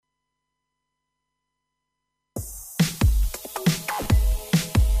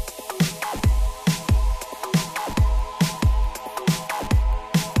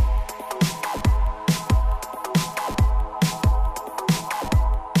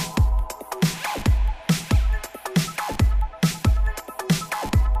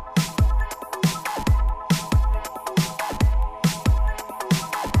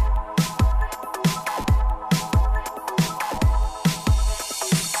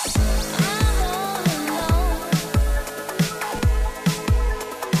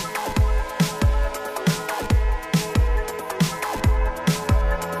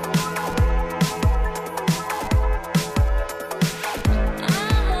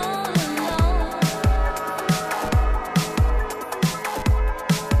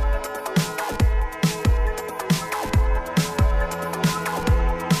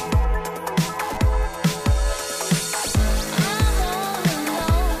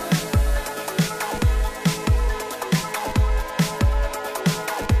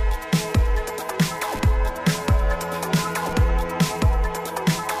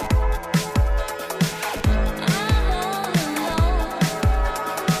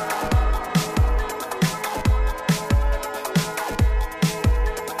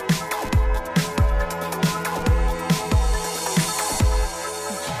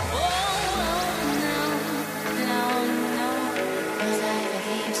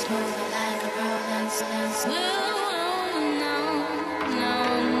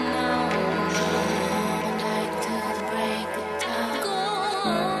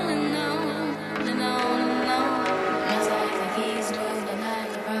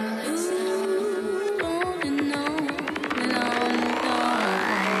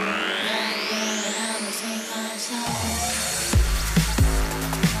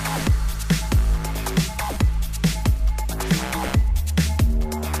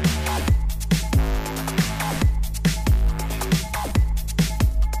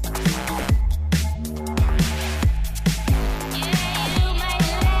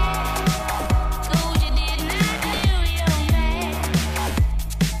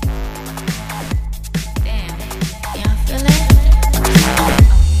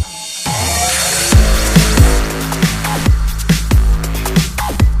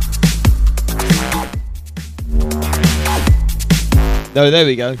No, there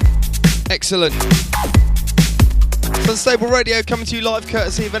we go. Excellent. Unstable Radio coming to you live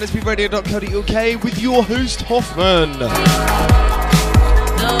courtesy of nsbradio.co.uk with your host Hoffman.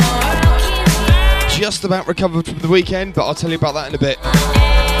 Just about recovered from the weekend, but I'll tell you about that in a bit.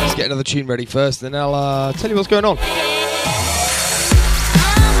 Let's get another tune ready first, then I'll tell you what's going on.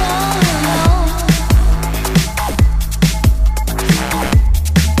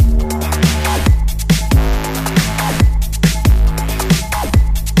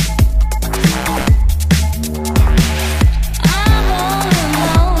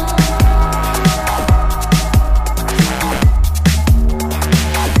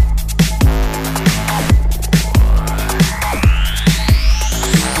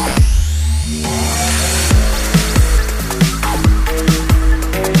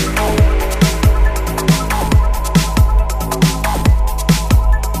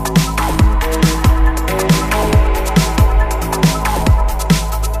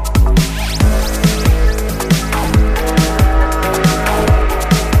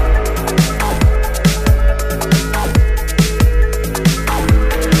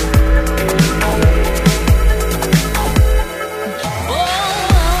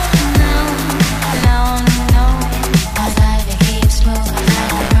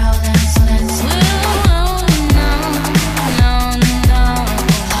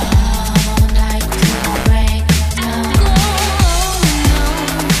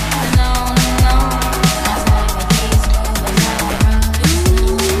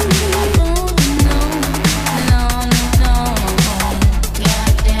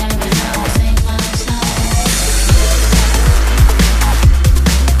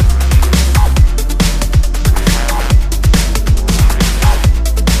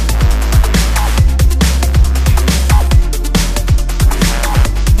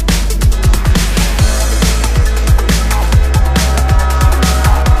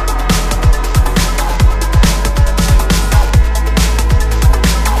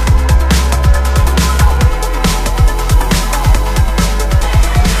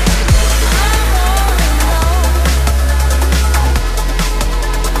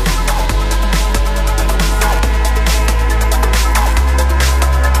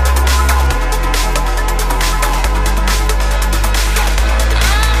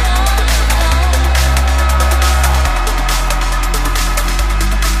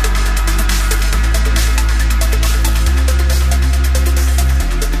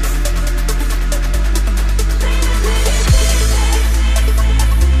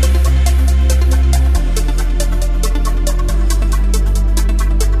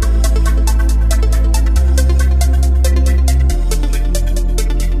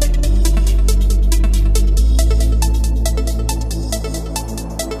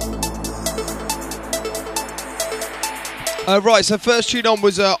 Right, so first tune on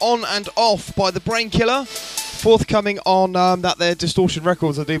was On and Off by The Brainkiller, forthcoming on that there Distortion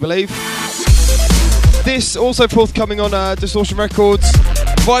Records, I do believe. This also forthcoming on Distortion Records,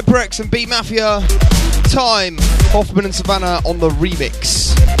 Viperex and Beat Mafia, Time, Hoffman and Savannah on the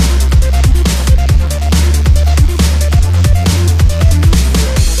remix.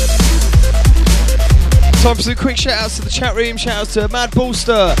 Time for some quick shout outs to the chat room. Shout outs to Mad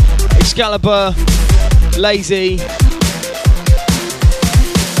Ballster, Excalibur, Lazy,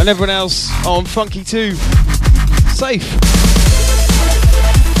 and everyone else on Funky 2. Safe.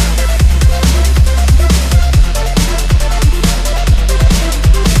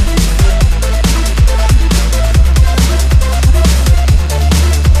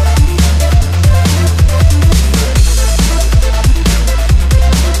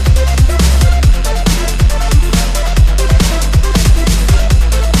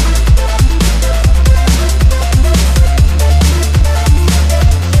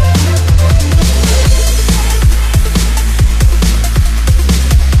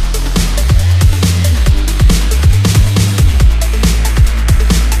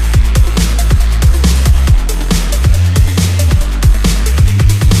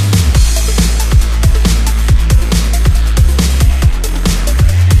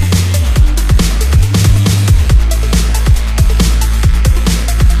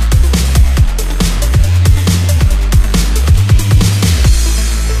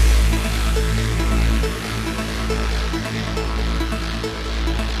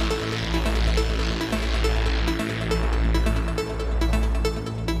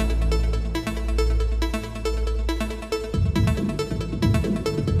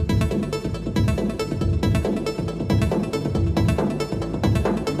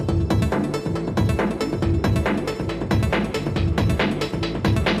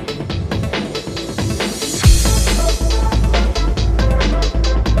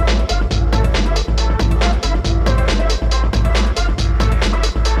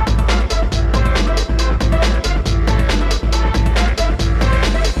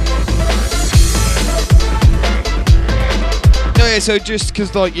 so just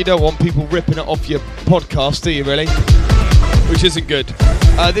because like you don't want people ripping it off your podcast, do you really? Which isn't good.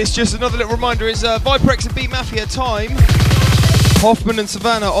 This just another little reminder is Viprex and B Mafia Time. Hoffman and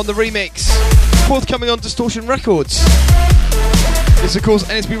Savannah on the remix. Forthcoming on Distortion Records. This of course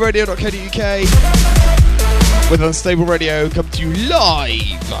nsbradio.co.uk with Unstable Radio come to you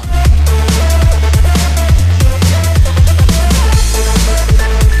live.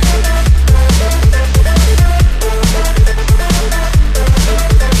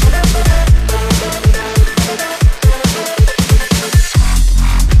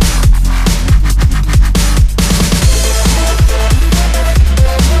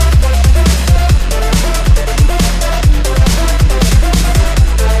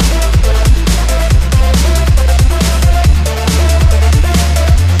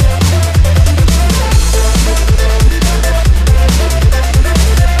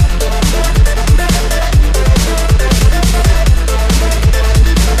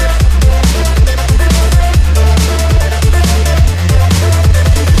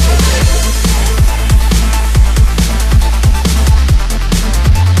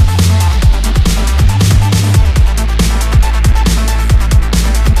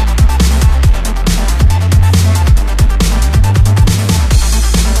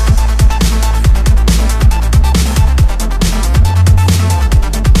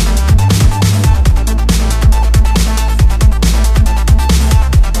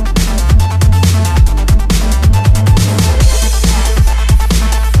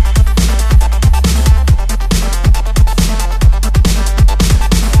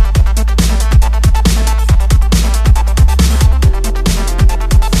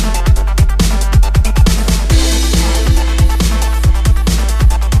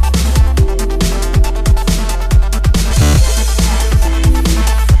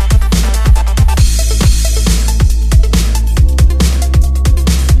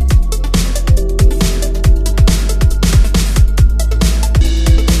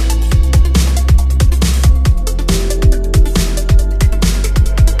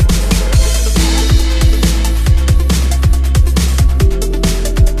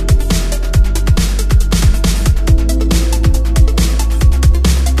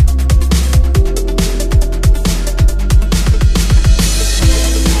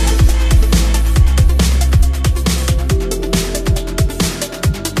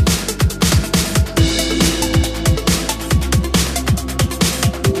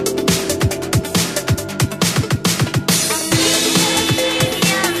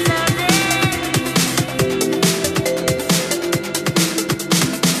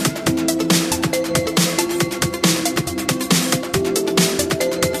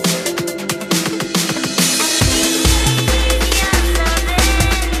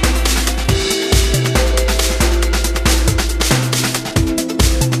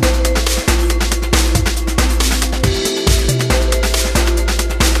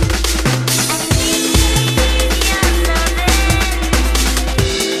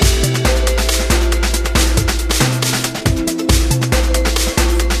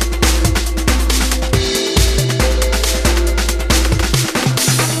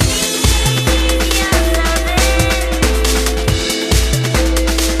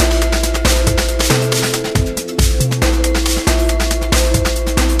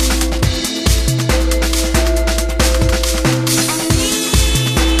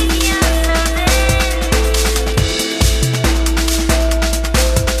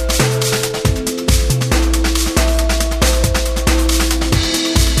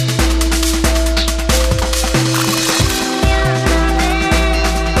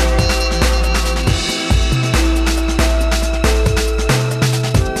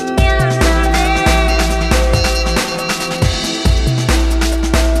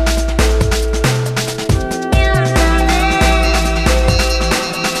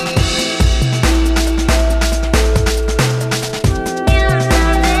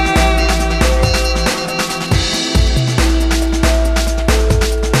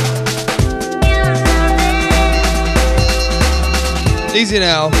 Easy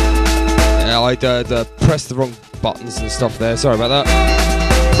now. Yeah, I pressed the wrong buttons and stuff there. Sorry about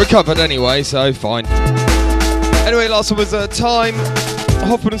that. Recovered anyway, so fine. Anyway, last one was Time.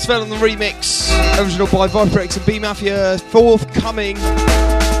 Hoffman and Sven on the remix. Original by Viprex and B Mafia. Forthcoming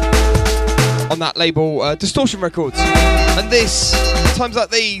on that label, Distortion Records. And this, times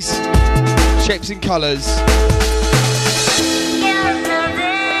like these, Shapes and Colours.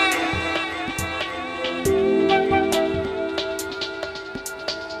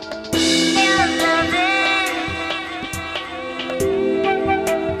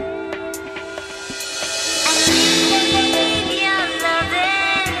 Yeah.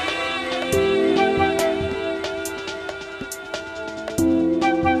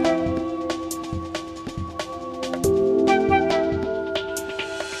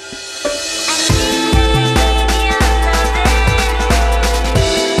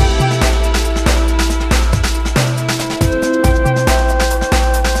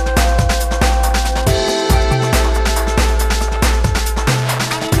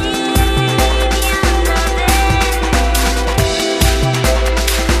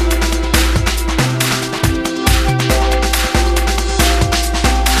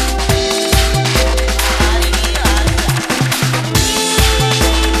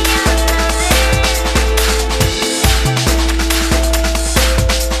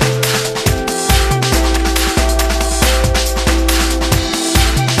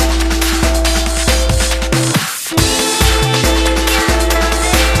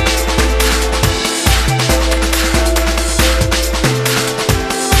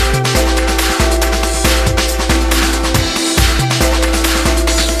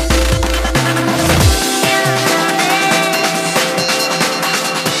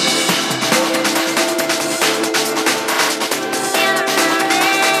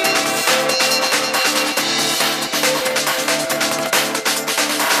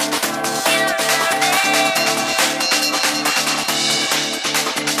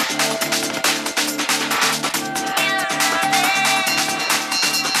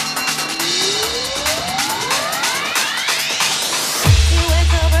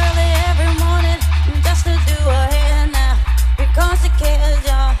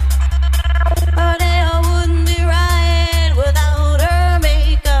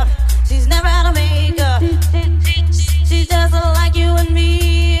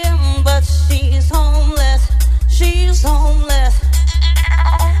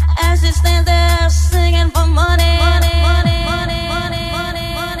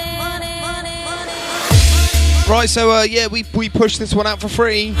 Right, so yeah, we pushed this one out for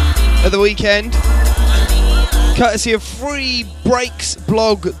free at the weekend, courtesy of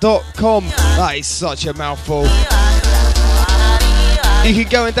freebreaksblog.com. That is such a mouthful. You can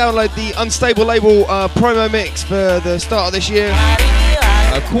go and download the Unstable Label promo mix for the start of this year.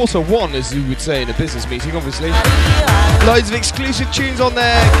 Quarter one, as you would say in a business meeting, obviously. Loads of exclusive tunes on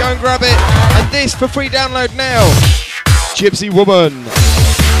there. Go and grab it. And this for free download now. Gypsy Woman.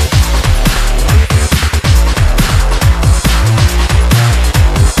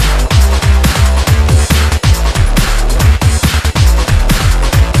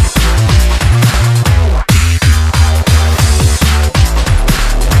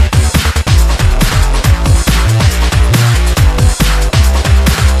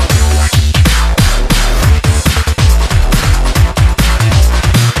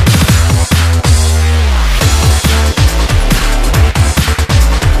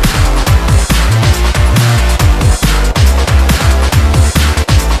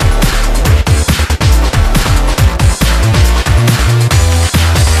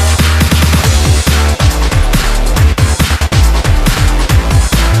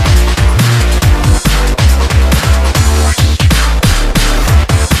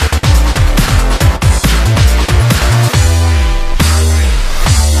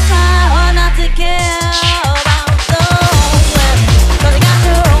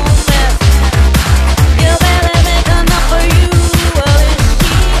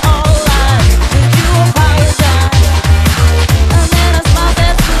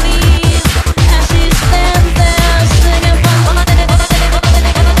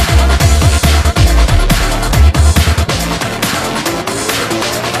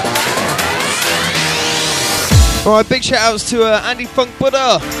 Alright, big shout outs to Andy Funk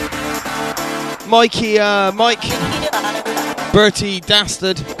Buddha, Mikey, Mike, Bertie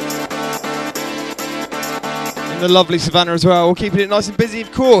Dastard, and the lovely Savannah as well. We're keeping it nice and busy,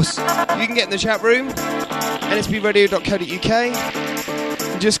 of course. You can get in the chat room, nsbradio.co.uk,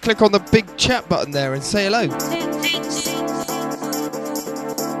 and just click on the big chat button there and say hello.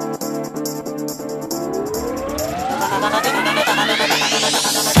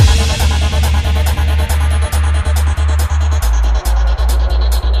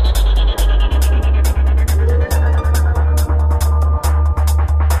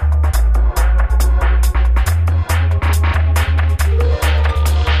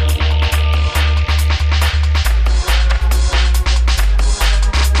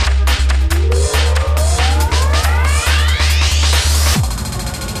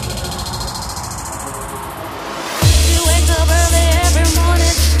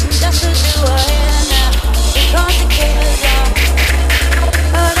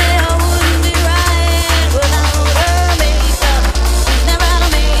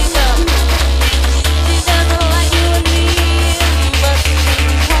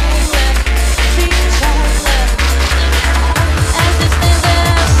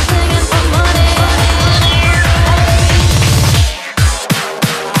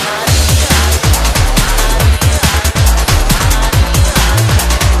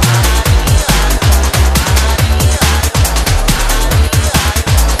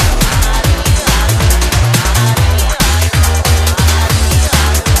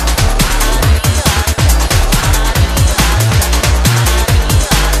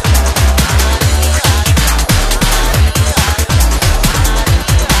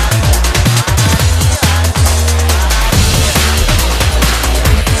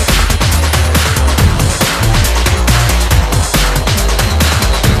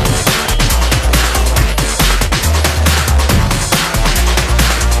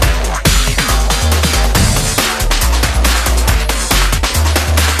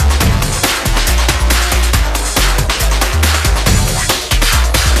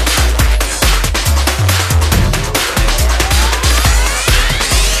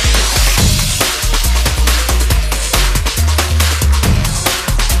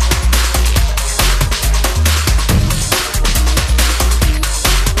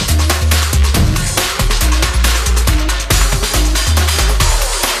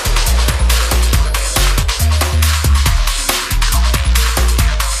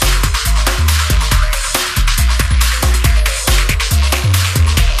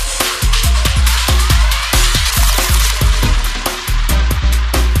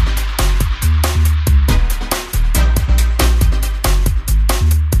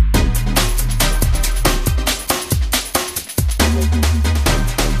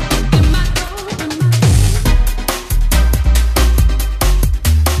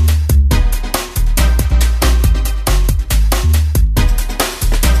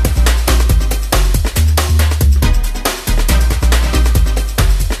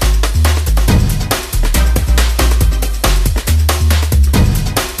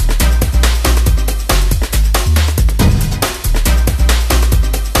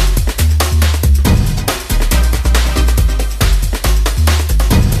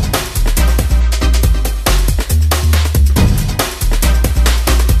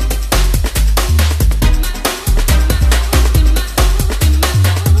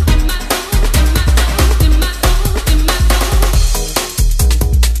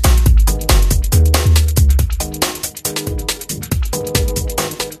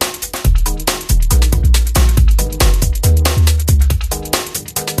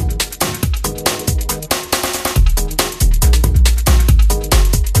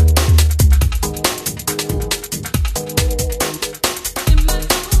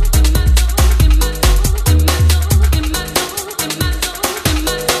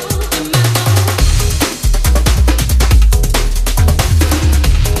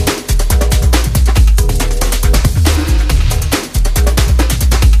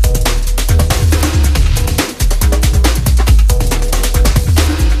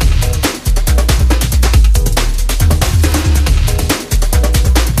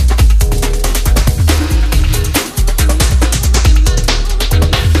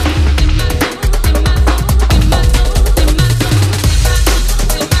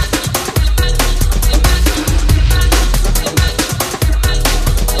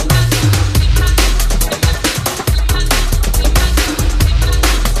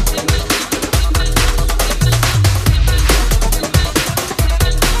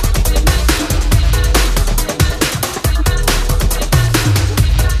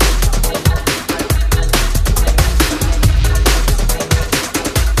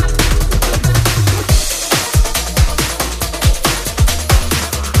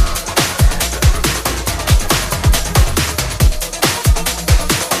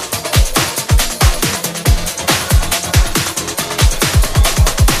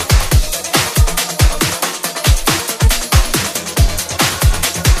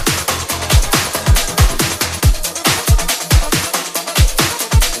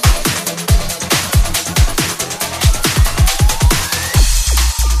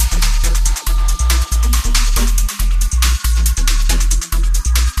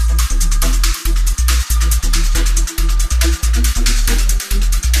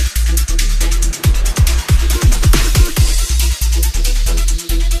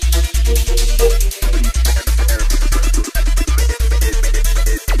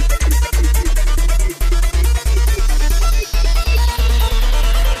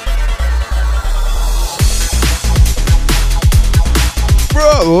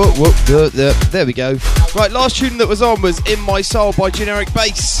 There we go. Right, last tune that was on was In My Soul by Generic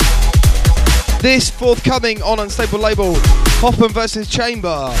Bass. This forthcoming on Unstable label, Hoffman vs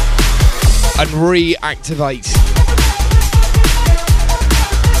Chamber and Reactivate.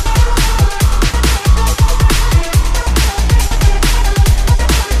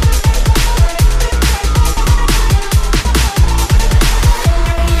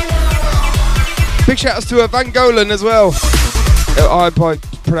 Big shout outs to Van Golan as well. I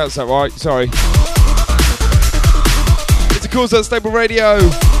pronounced that right, sorry. It's of course Unstable Radio.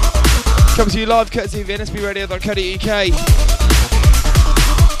 Comes to you live courtesy of nsbradio.co.uk.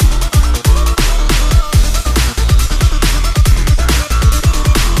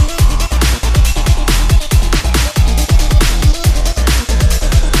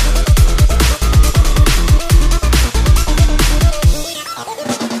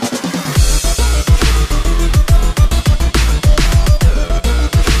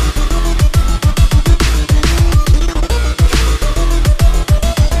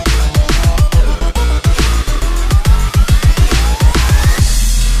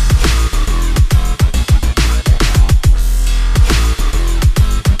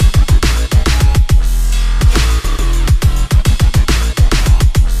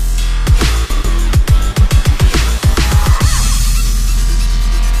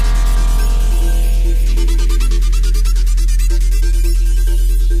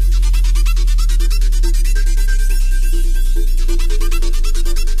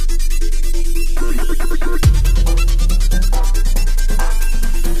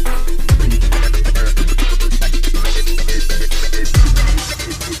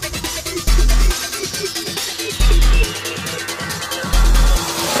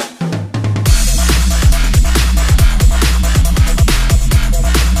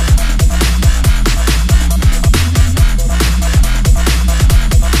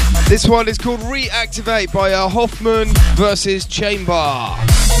 This one is called Reactivate by Hoffman vs Chamber.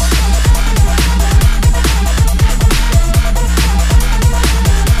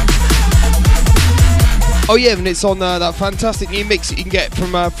 Oh yeah, and it's on that fantastic new mix that you can get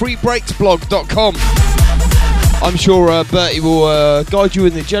from freebreaksblog.com. I'm sure Bertie will guide you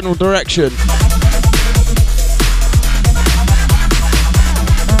in the general direction.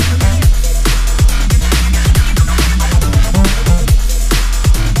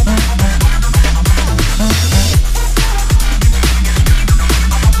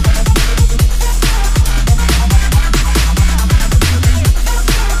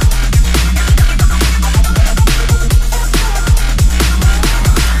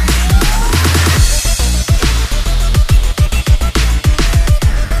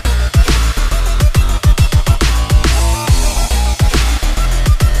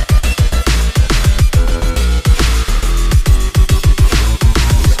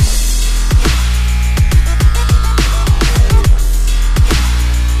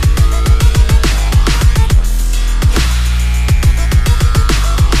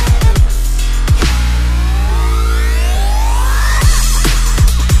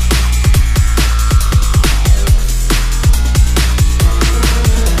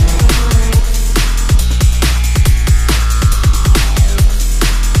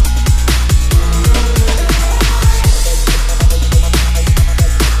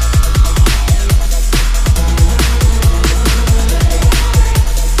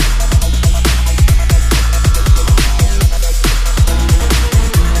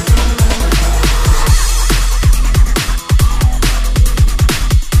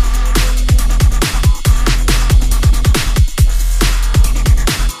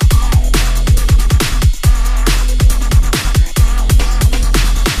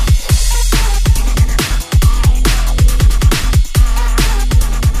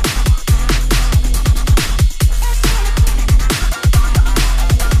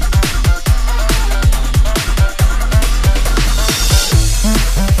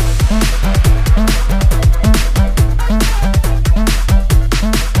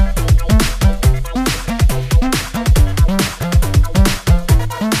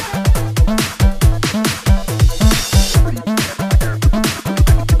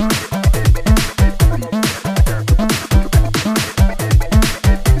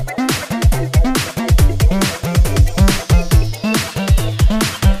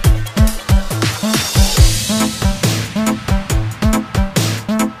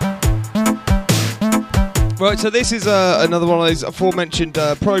 Right, so this is another one of those aforementioned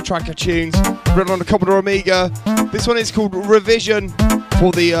Pro Tracker tunes written on the Commodore Amiga. This one is called Revision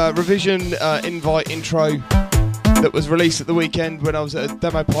for the Revision invite intro that was released at the weekend when I was at a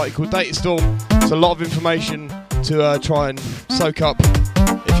demo party called Datastorm. It's a lot of information to try and soak up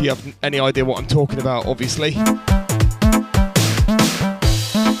if you have any idea what I'm talking about, obviously.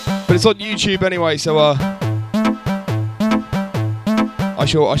 But it's on YouTube anyway, so I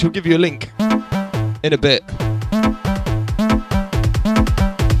shall give you a link in a bit.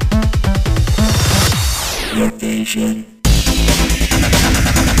 Rotation.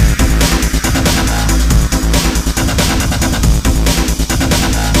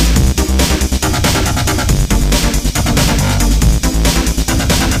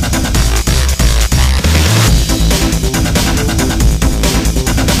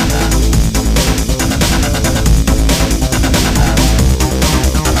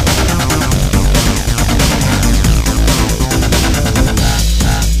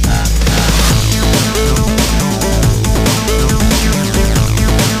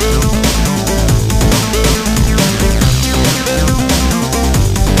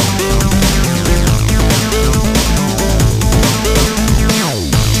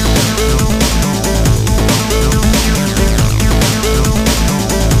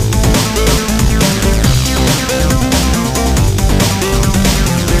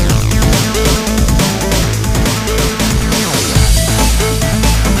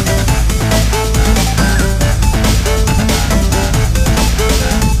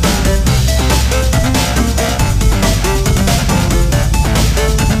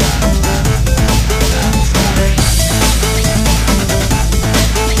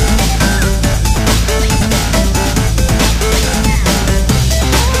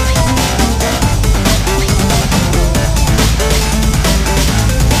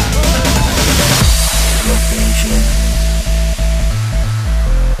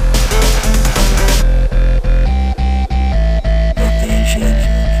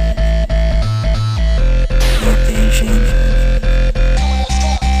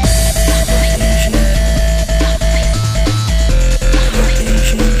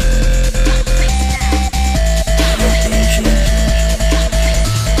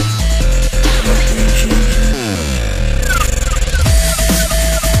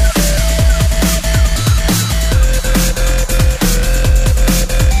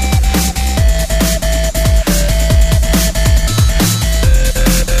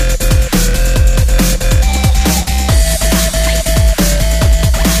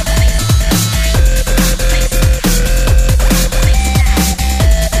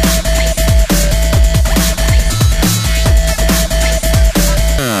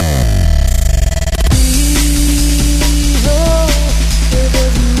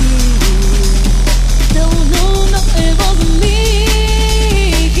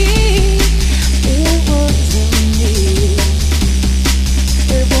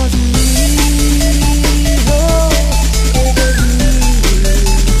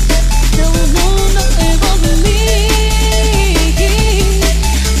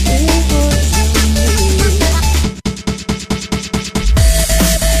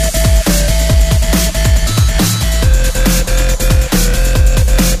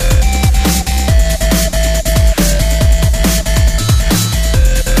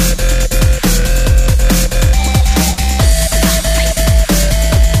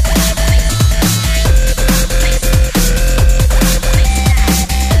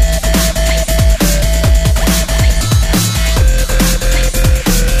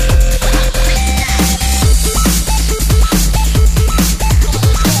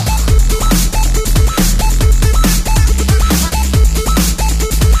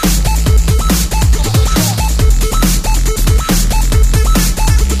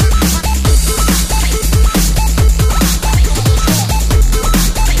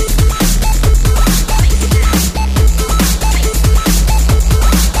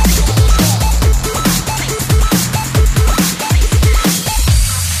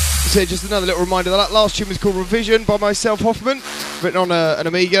 So just another little reminder that last tune was called Revision by myself, Hoffman, written on an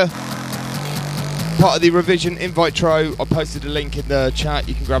Amiga. Part of the Revision invite tro. I posted a link in the chat,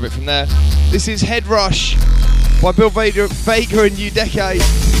 you can grab it from there. This is Head Rush by Bill Vega and New Decade.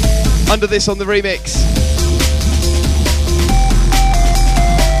 Under this on the remix.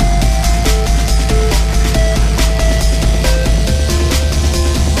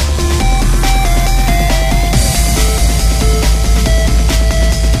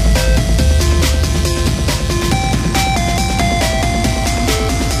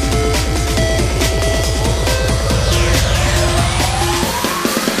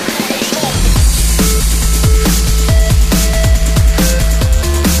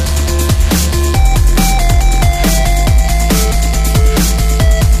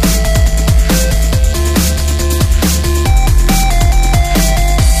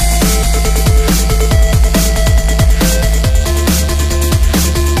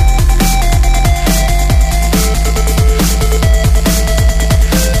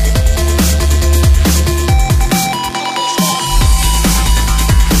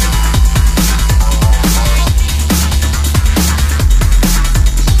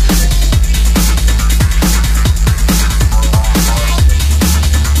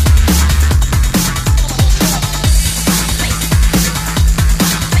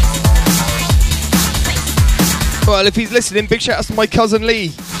 Well, if he's listening, big shout out to my cousin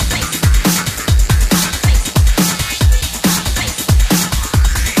Lee.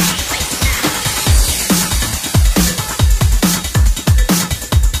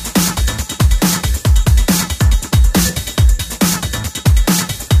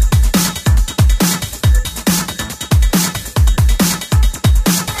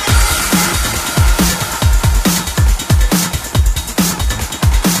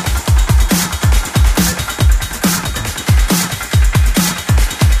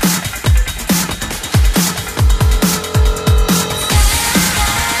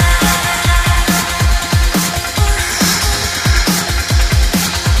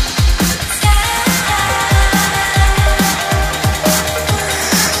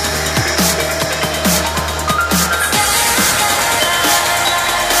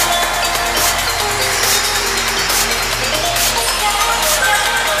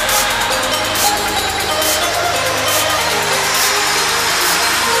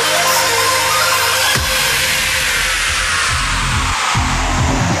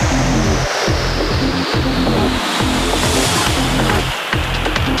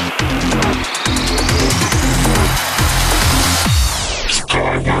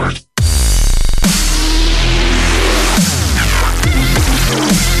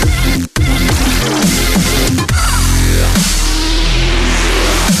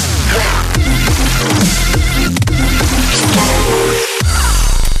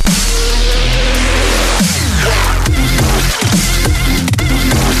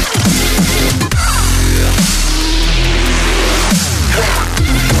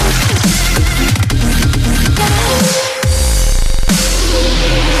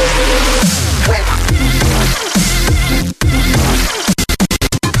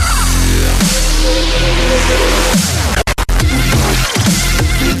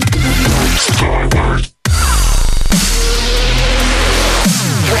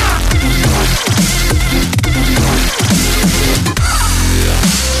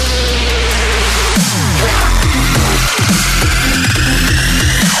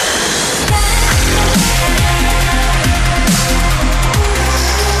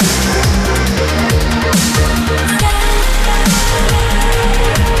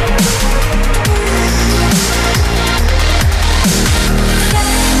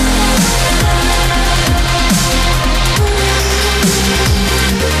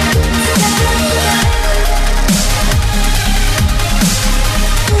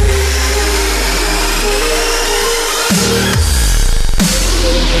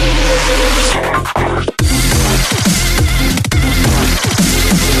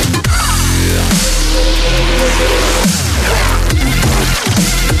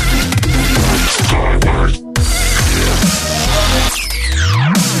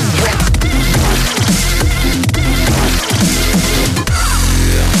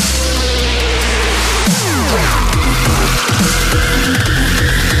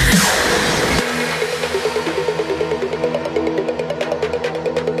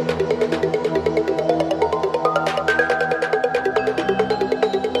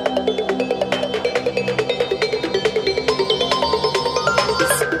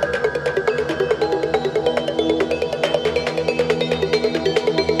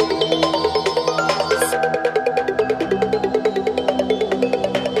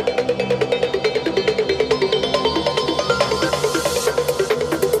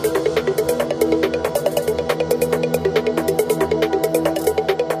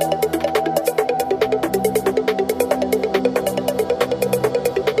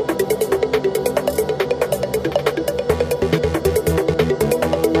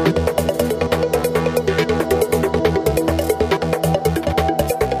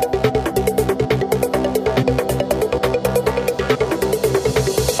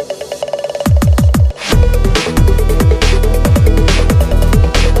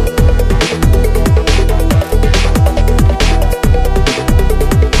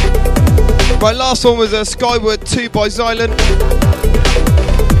 Right, last one was Skyward 2 by Xylent.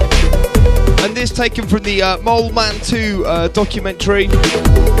 And this taken from the Mole Man 2 documentary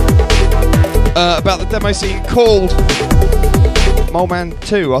about the demo scene called Mole Man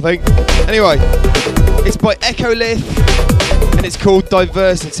 2, I think. Anyway, it's by Echolith and it's called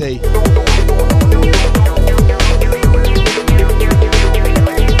Diversity.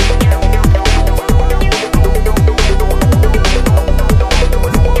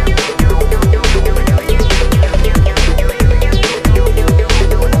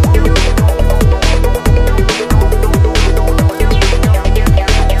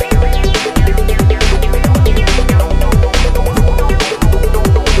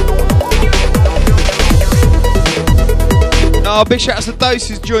 Big shout out to Dose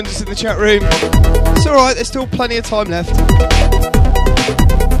who's joined us in the chat room. It's alright, there's still plenty of time left.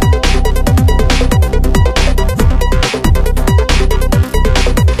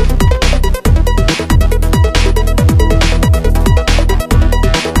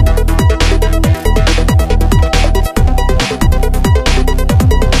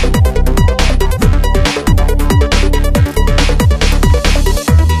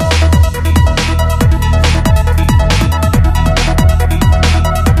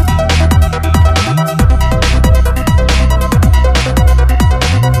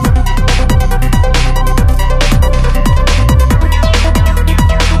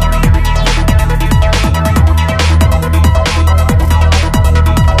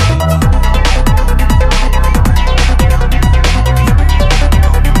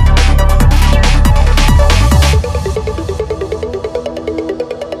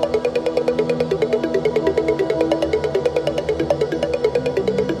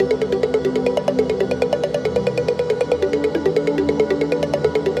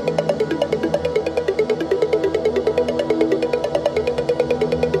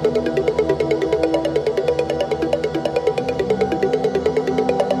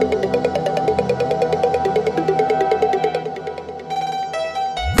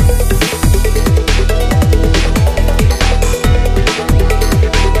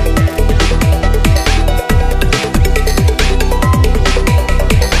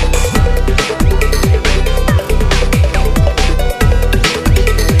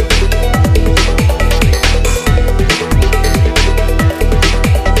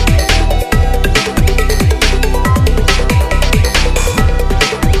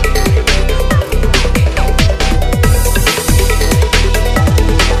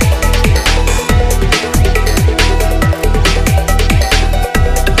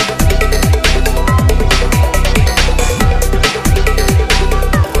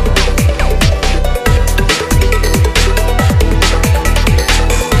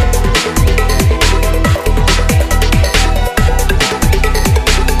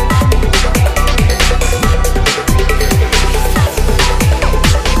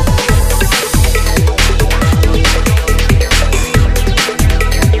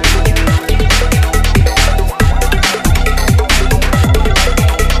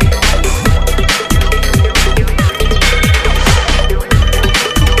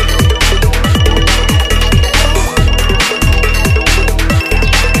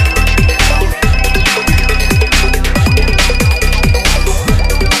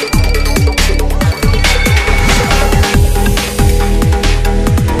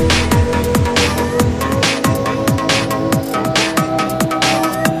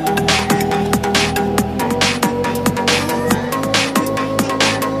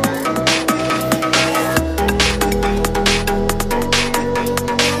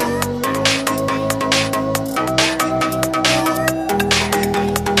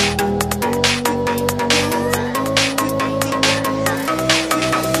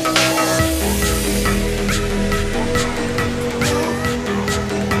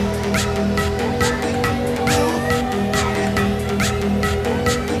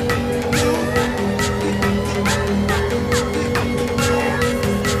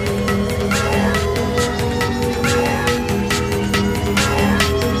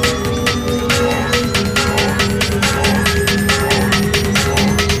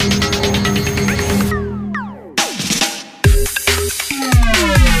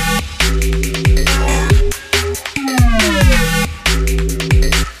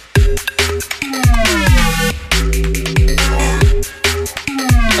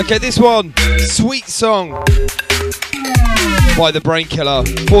 Okay, this one, Sweet Song by The Brain Killer,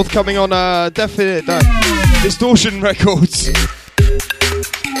 forthcoming on Distortion Records.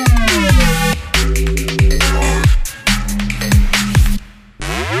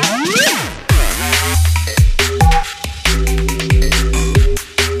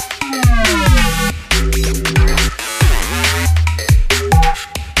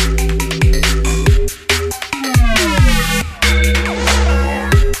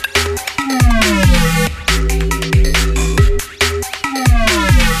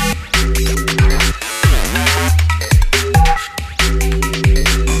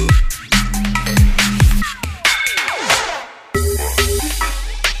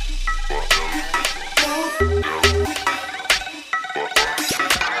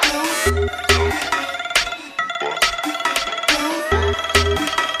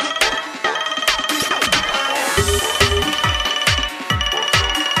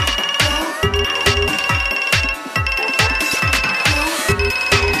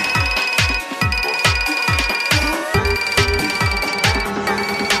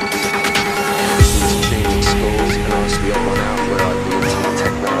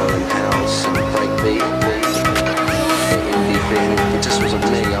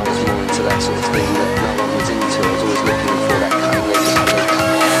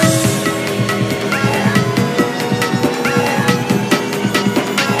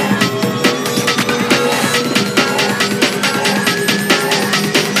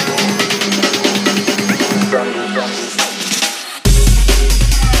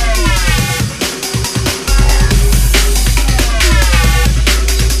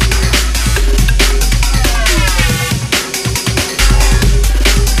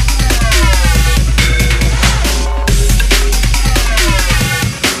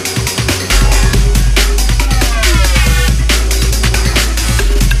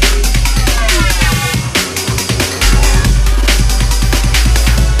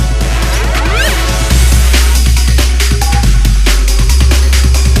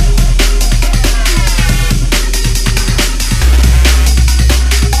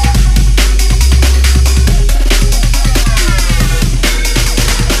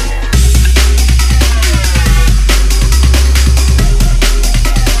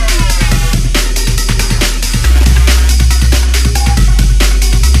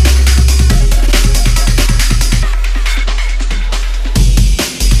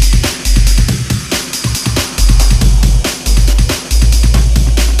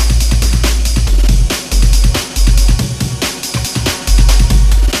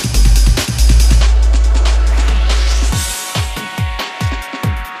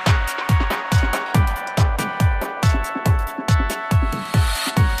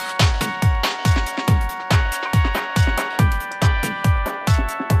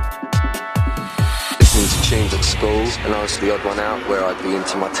 tunes at school, and I was the odd one out where I'd be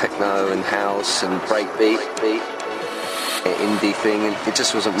into my techno and house and breakbeat, indie thing, and it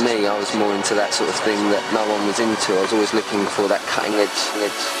just wasn't me. I was more into that sort of thing that no one was into. I was always looking for that cutting edge.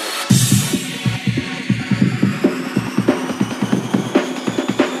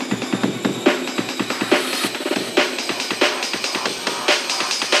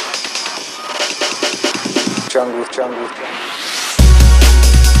 Jungle.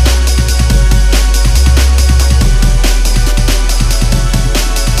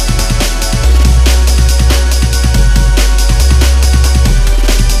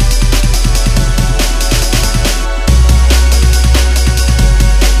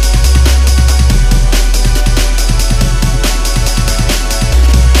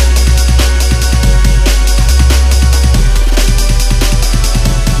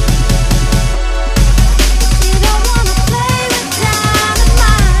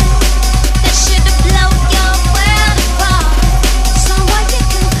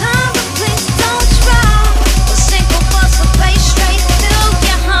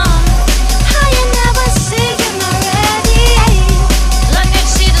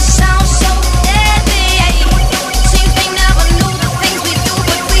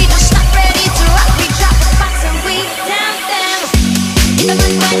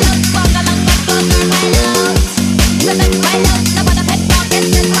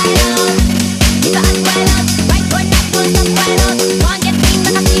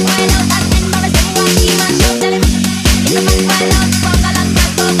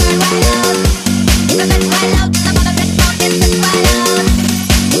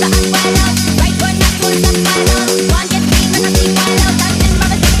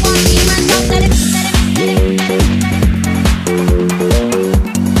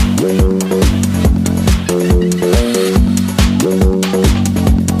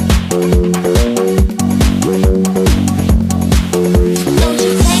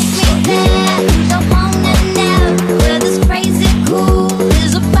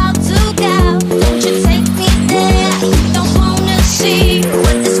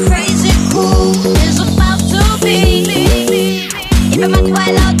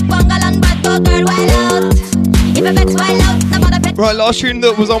 Right, last tune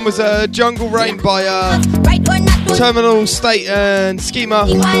that was on was Jungle Rain by Terminal State and Schema.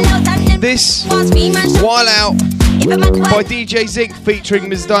 This, While Out, by DJ Zinc featuring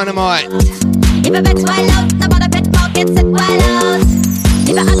Ms. Dynamite.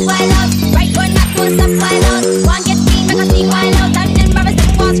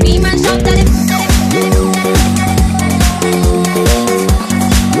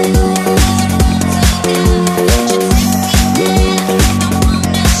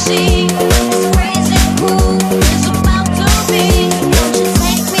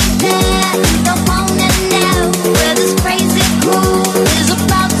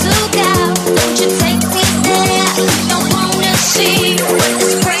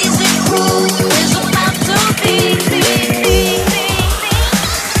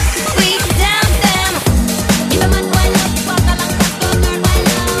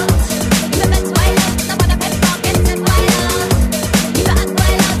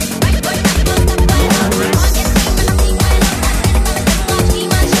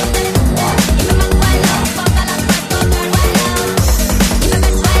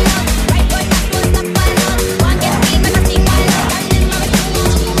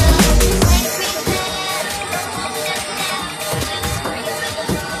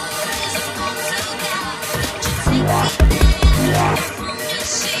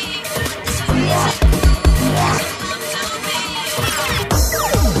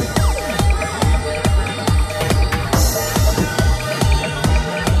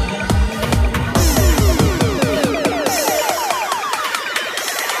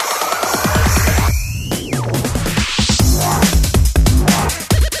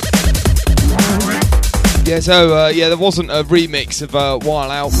 So, there wasn't a remix of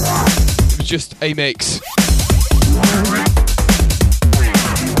While Out, it was just a mix.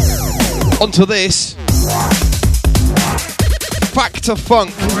 Onto this, Factor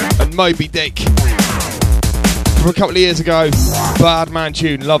Funk and Moby Dick from a couple of years ago. Bad man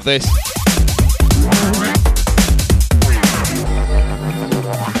tune, love this.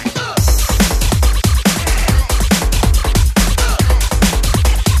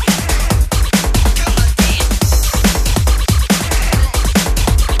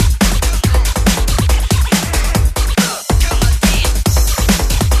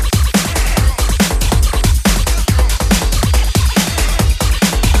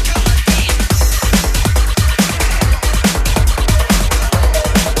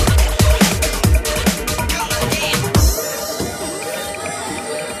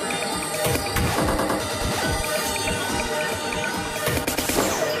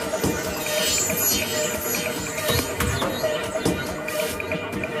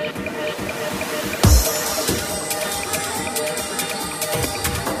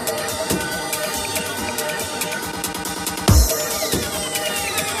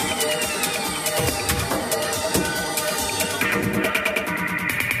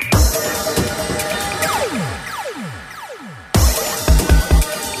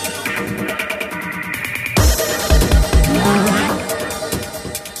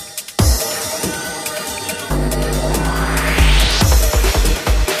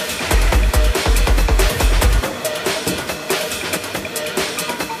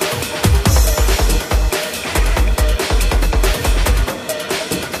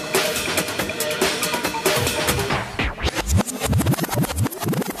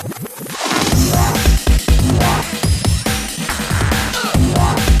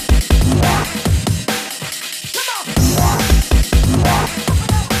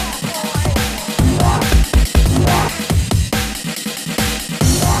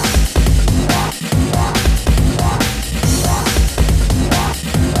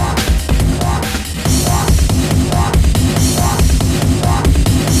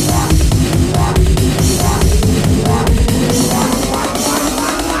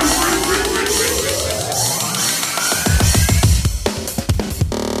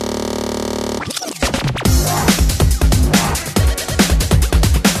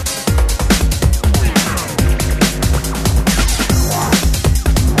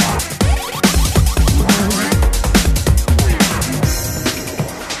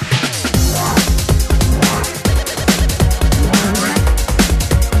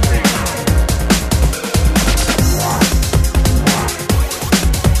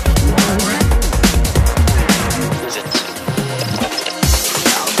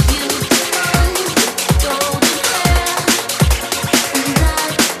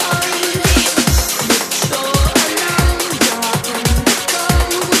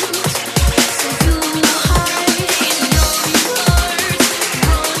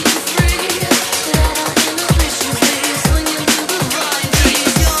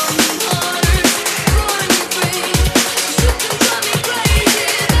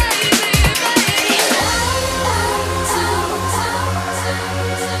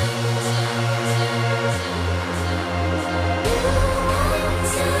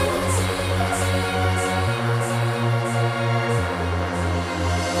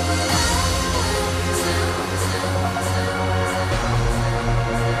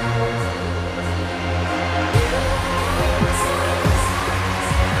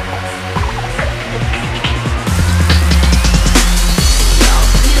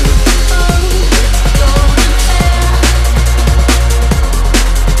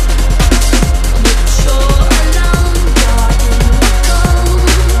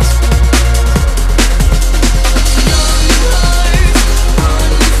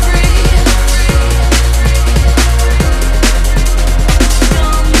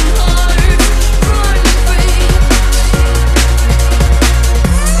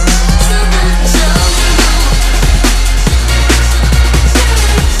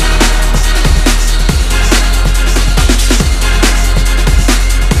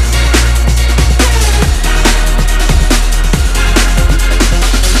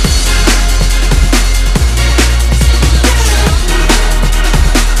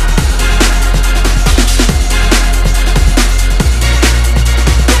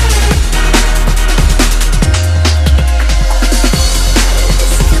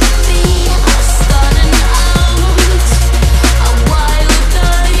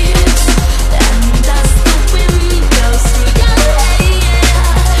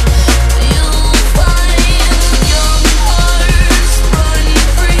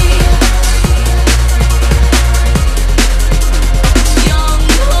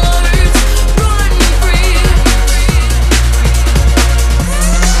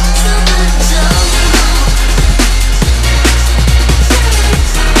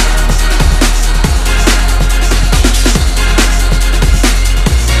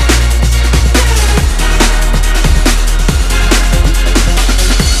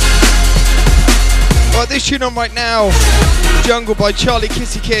 this tune on right now. Jungle by Charlie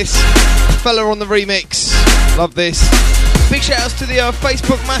Kissy Kiss. Fella on the remix. Love this. Big shout outs to the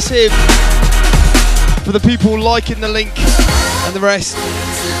Facebook Massive for the people liking the link and the rest.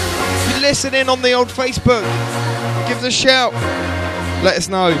 If you listen in on the old Facebook, give us a shout. Let us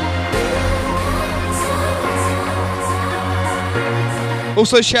know.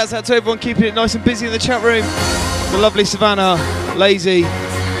 Also shouts out to everyone keeping it nice and busy in the chat room. The lovely Savannah, Lazy,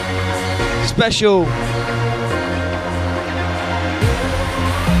 Special,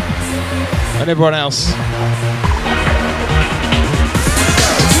 and everyone else.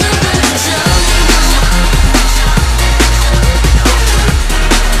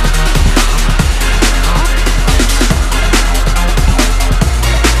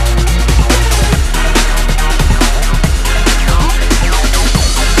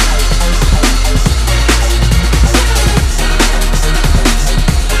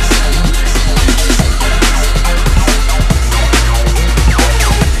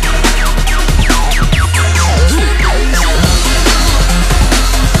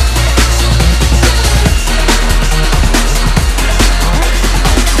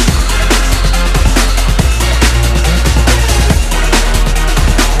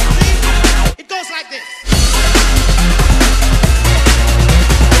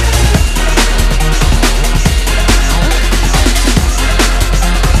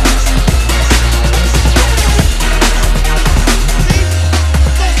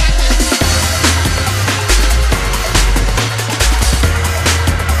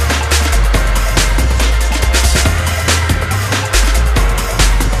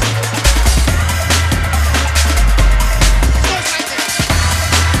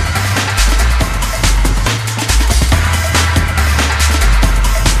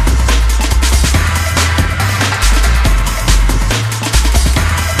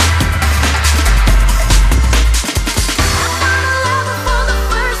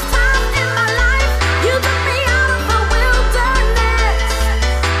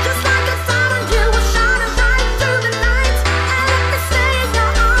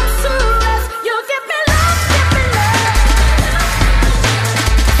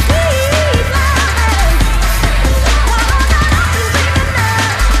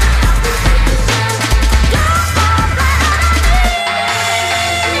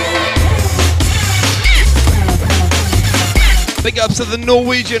 Big ups to the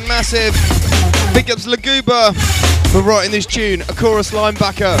Norwegian Massive. Big ups Laguba for writing this tune, a chorus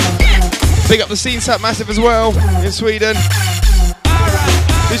linebacker. Big up the CineSat Massive as well in Sweden.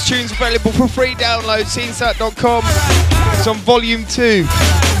 This tune's available for free download, cinesat.com. It's on volume 2.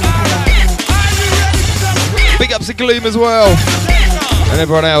 Big ups to Gloom as well. And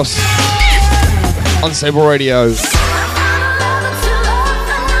everyone else. Unstable Radio.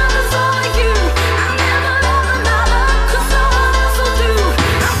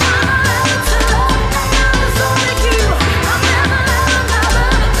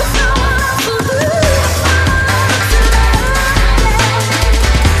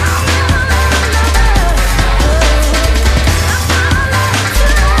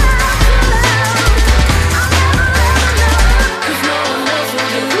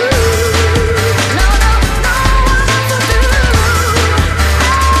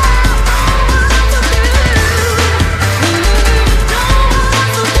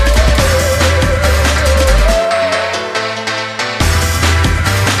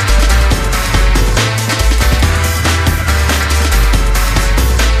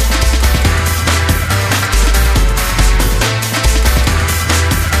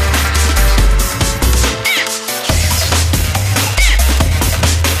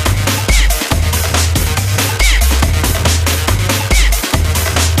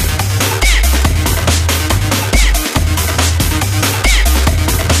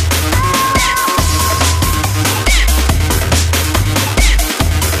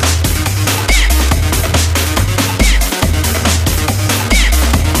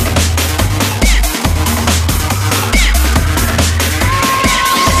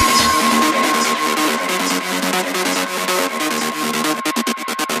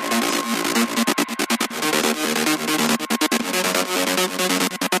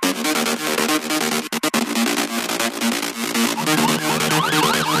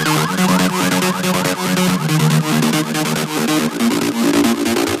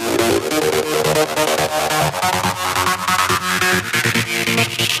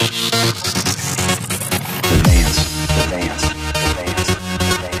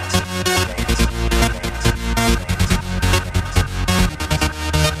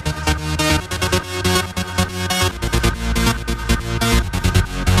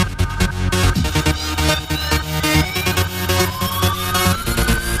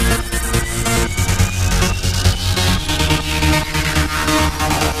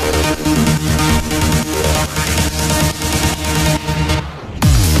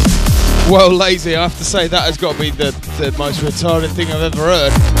 well lazy. I have to say that has got to be the most retarded thing I've ever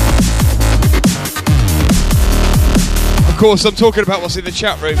heard. Of course, I'm talking about what's in the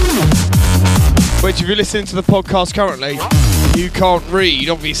chat room, which if you're listening to the podcast currently, you can't read,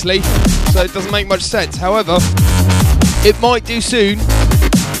 obviously, so it doesn't make much sense. However, it might do soon,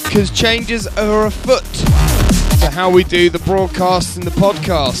 because changes are afoot to how we do the broadcast and the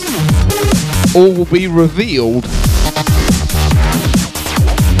podcast. All will be revealed.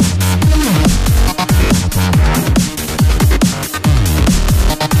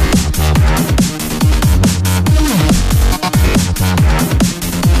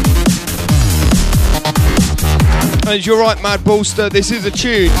 And you're right, Mad Bolster, this is a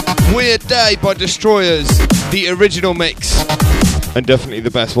tune. Weird Day by Destroyers, the original mix, and definitely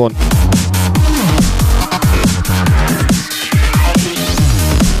the best one.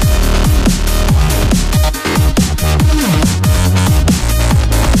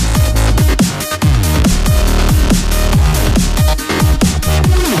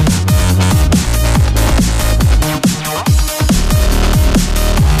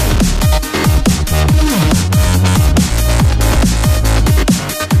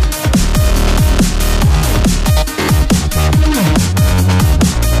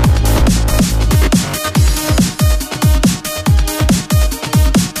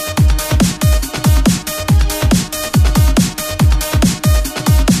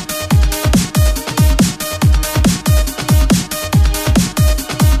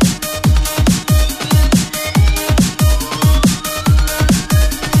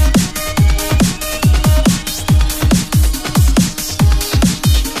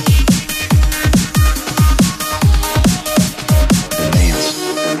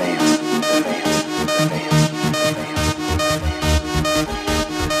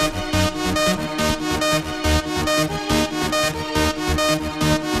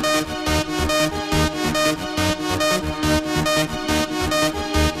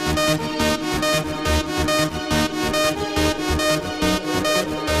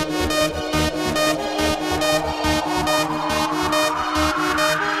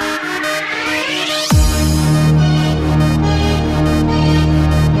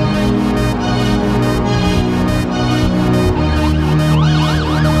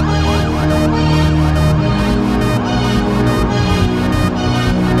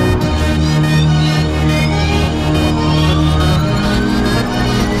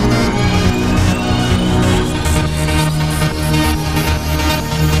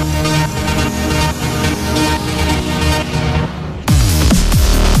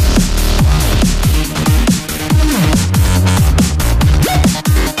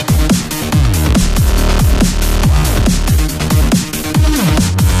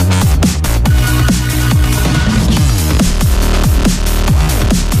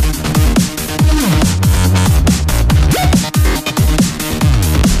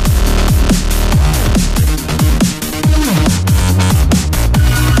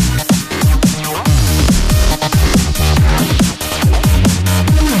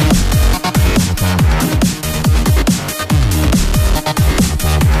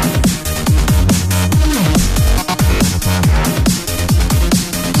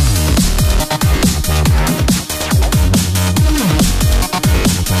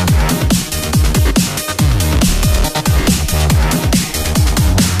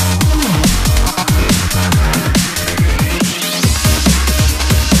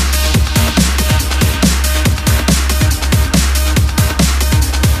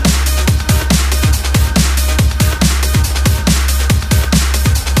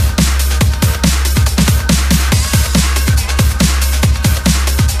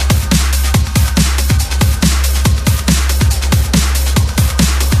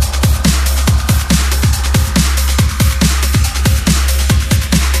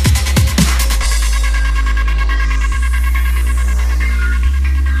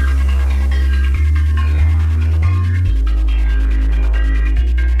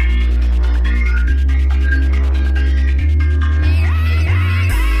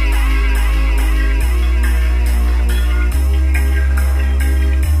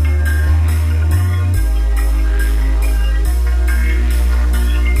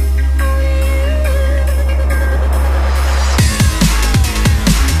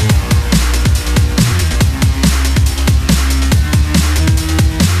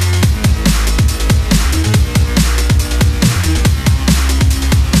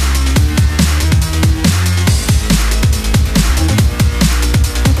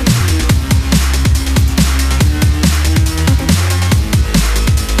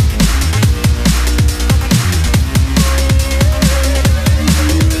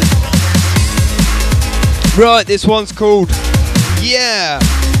 Right, this one's called Yeah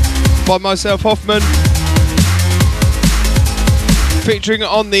by myself, Hoffman. Featuring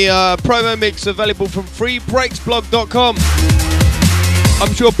on the promo mix available from freebreaksblog.com.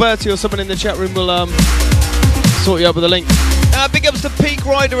 I'm sure Bertie or someone in the chat room will sort you up with a link. Big ups to Peak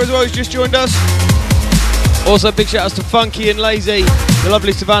Rider as well, who's just joined us. Also big shout outs to Funky and Lazy, the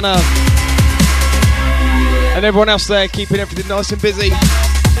lovely Savannah, and everyone else there keeping everything nice and busy.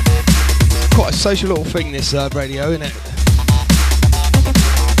 Quite a social little thing, this radio, isn't it?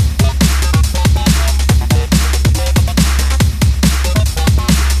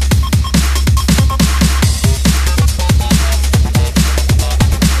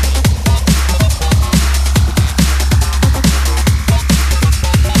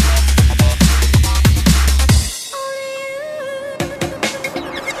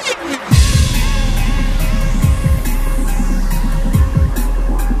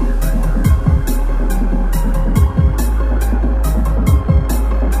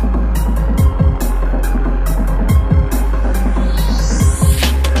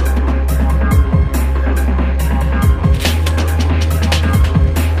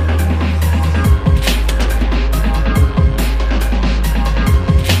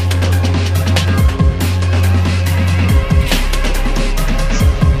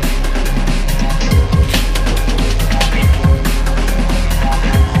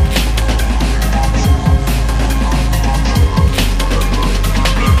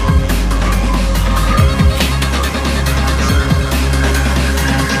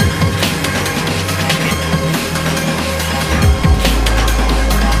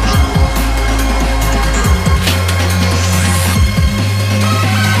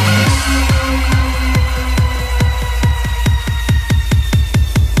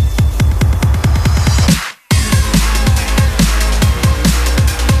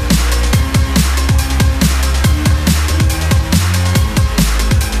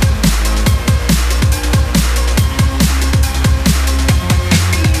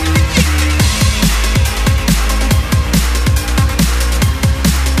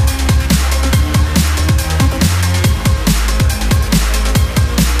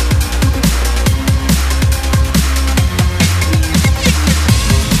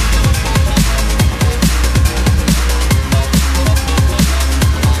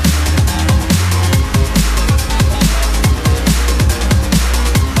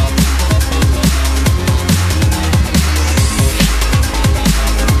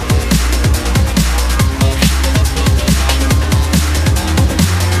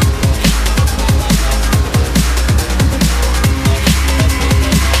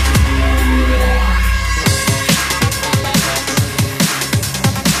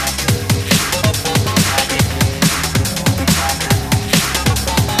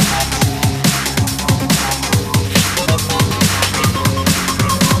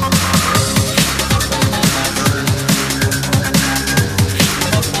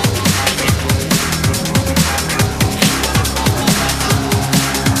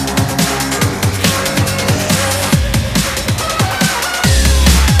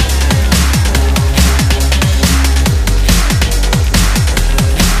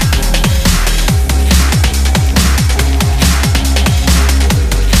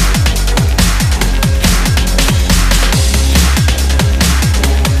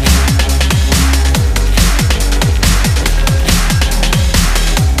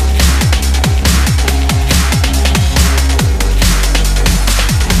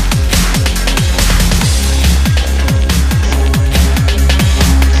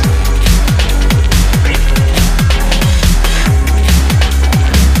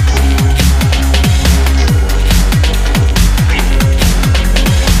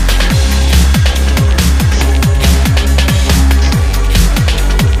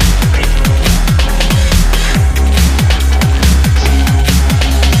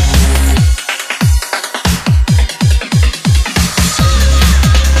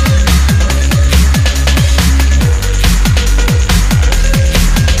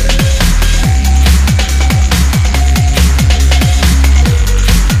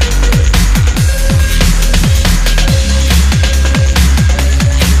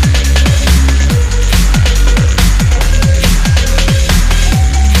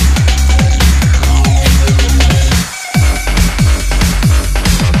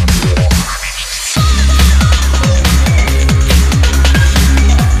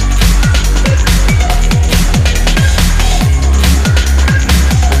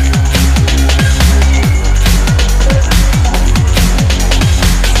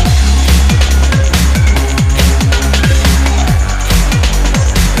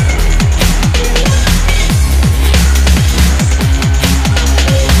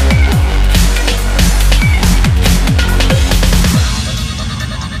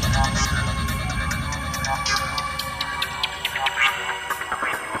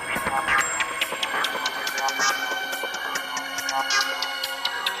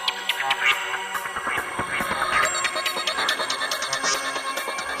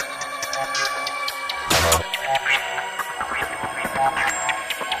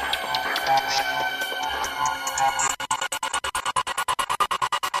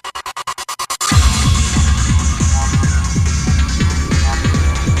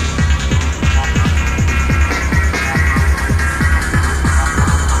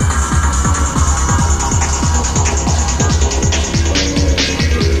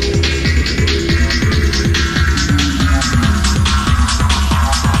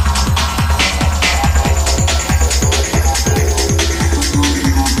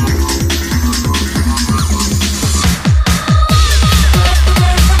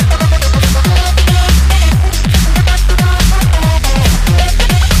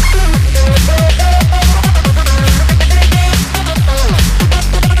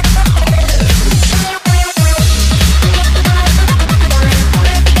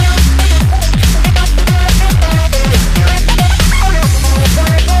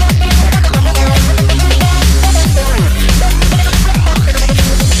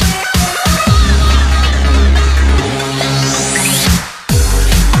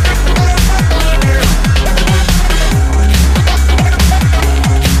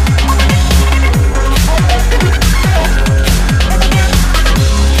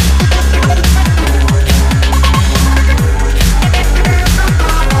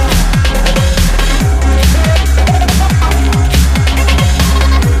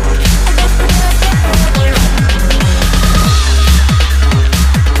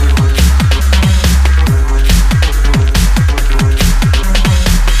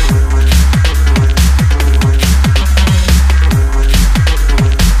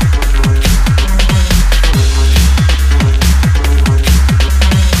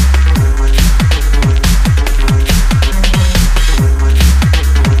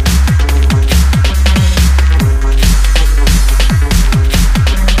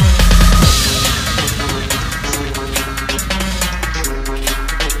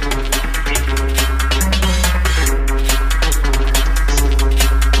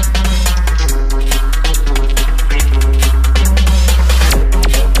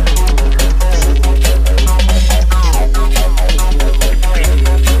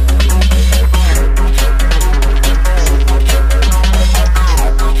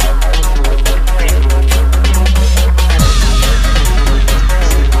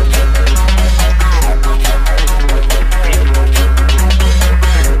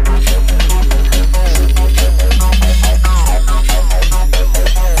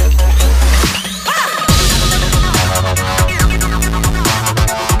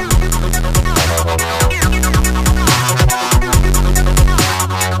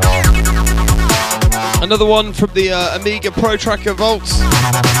 Another one from the Amiga Pro Tracker Vaults.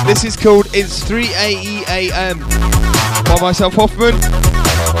 This is called It's 3 AM by myself, Hoffman.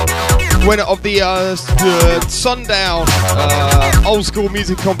 Winner of the Sundown old school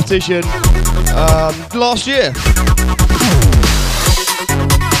music competition last year.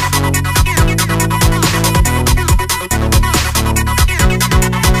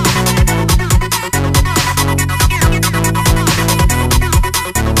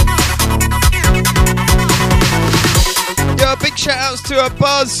 Yeah, big shout outs to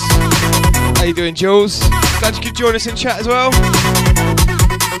Buzz. How you doing, Jules? Glad you could join us in chat as well.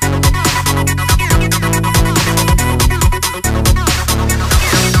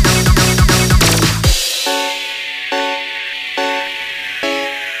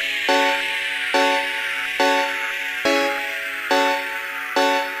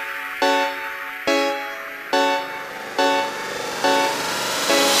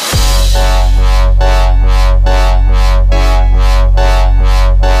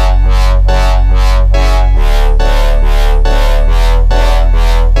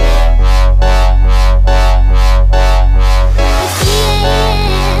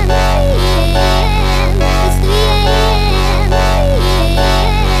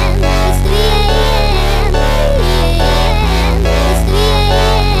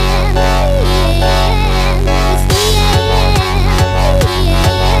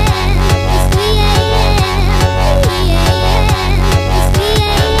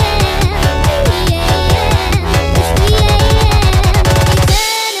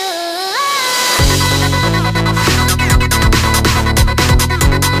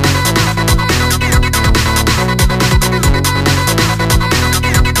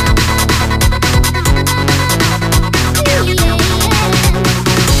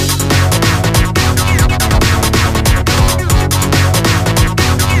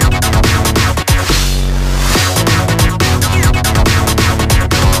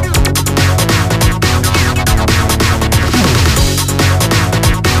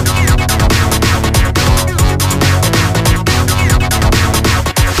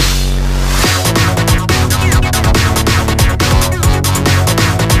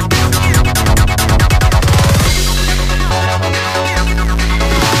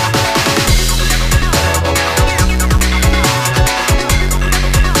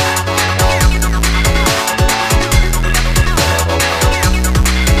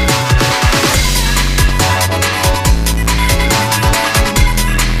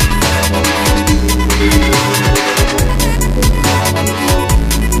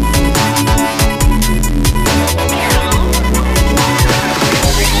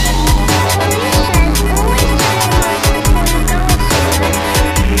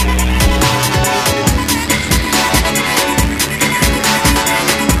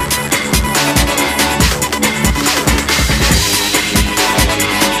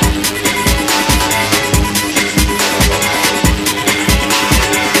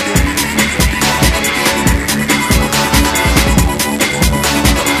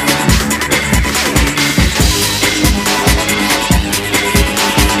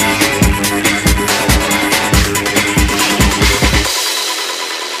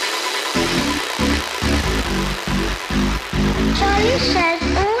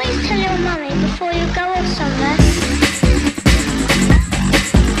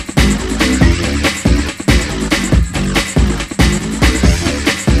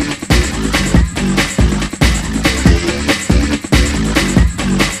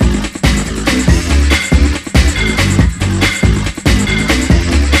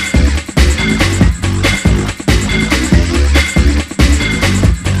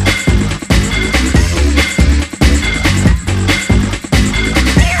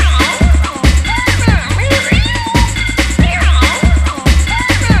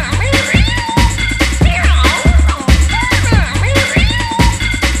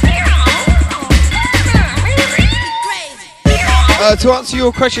 To answer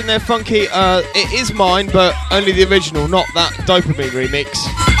your question there, Funky, it is mine, but only the original, not that Dopamine remix.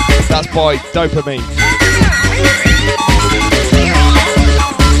 That's by Dopamine.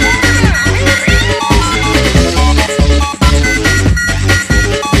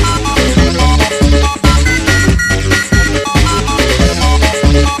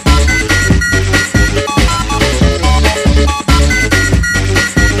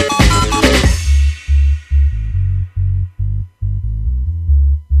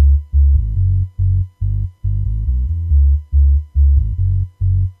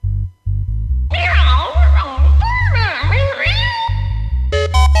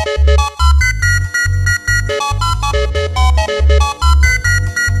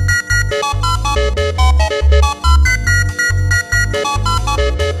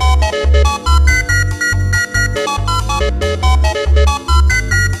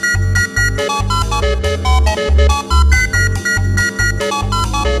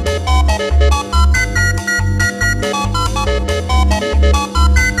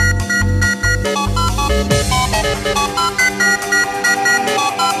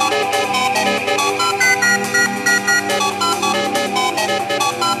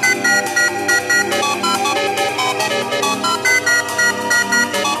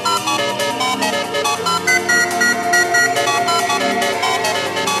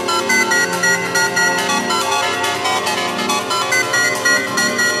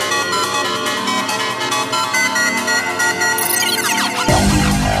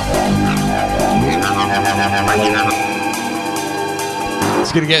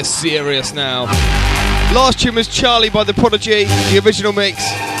 It's going to get serious now. Last tune was Charlie by The Prodigy, the original mix.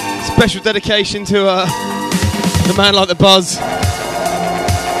 Special dedication to the man like the Buzz.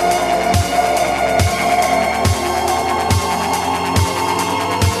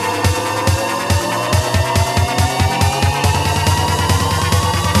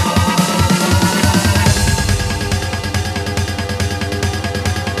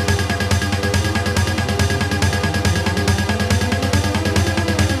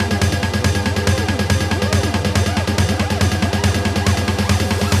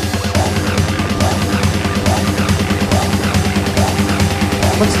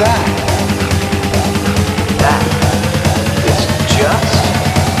 What's that? That is just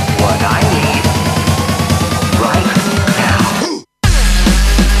what I need right now.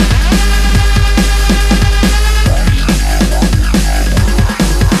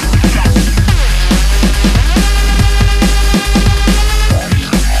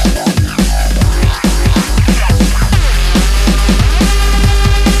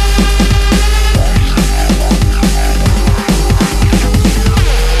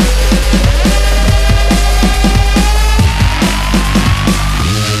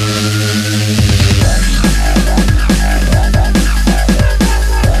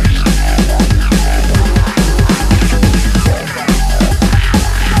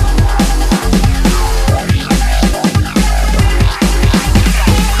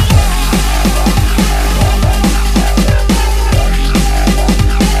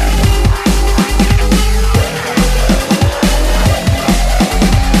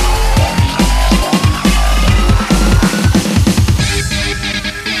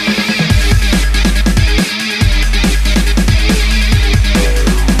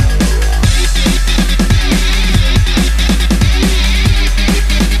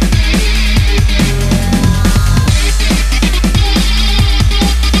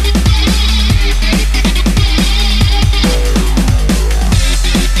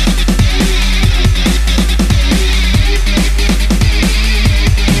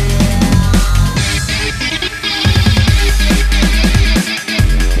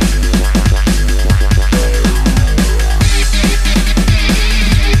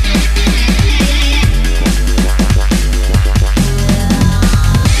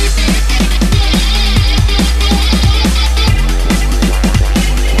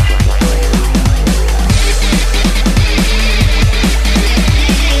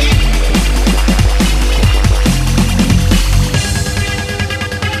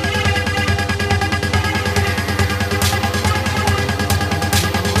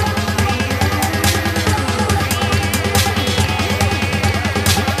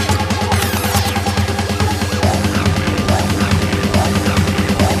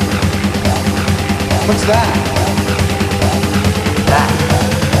 What's that? That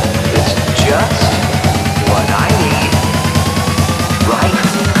is just what I need right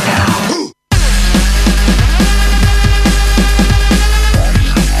now.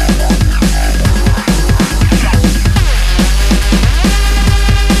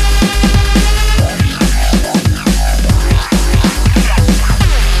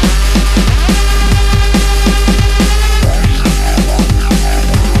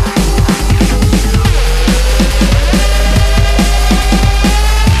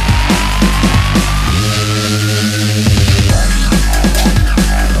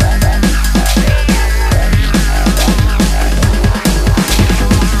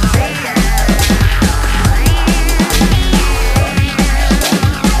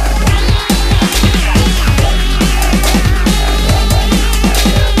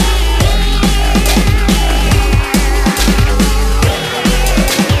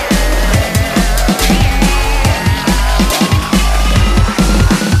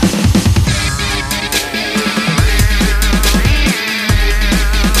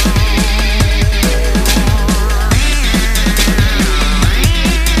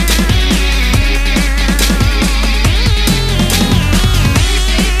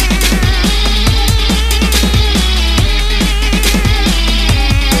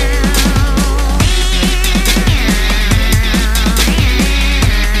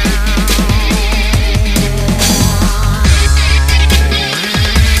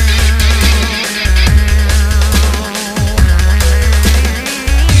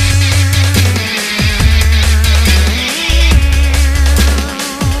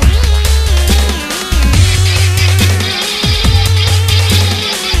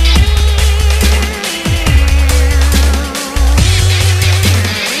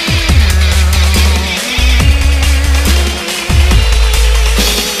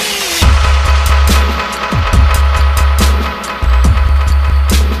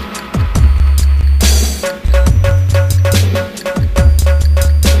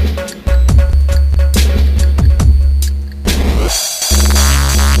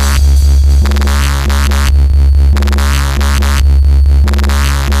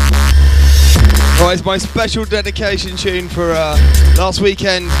 Right, it's my special dedication tune for last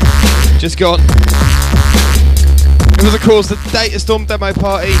weekend, just gone. It was, of course, the Data Storm demo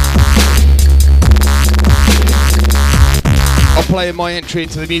party. I'll play my entry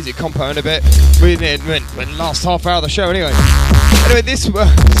into the music compo in a bit. Within the last half hour of the show, anyway. Anyway, this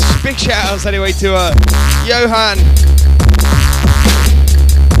big shout outs anyway to Johan,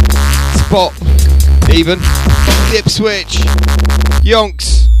 Spot, even Dipswitch,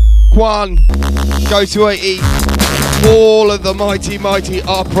 Yonks, Quan, Go to 80, all of the mighty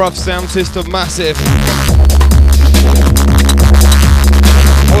Arprof sound system, massive.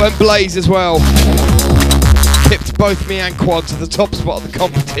 Oh, and Blaze as well. Pipped both me and Quan to the top spot of the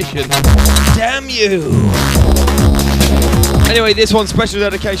competition. Damn you! Anyway, this one's special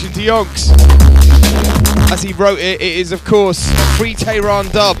dedication to Yonks. As he wrote it, it is of course Free Tehran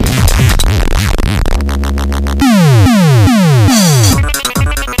Dub.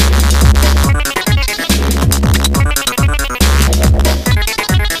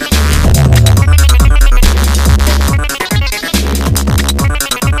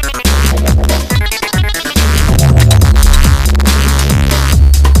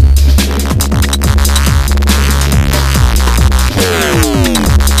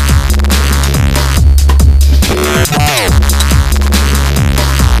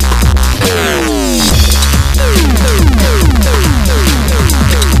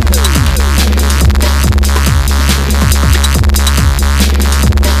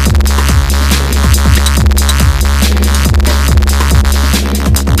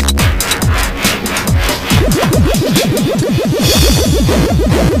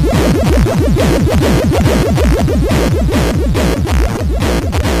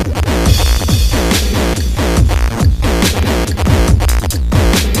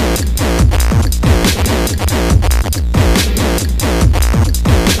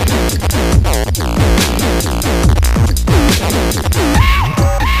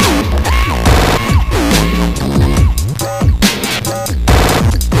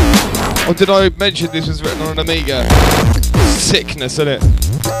 Or did I mention this was written on an Amiga? Sickness, isn't it?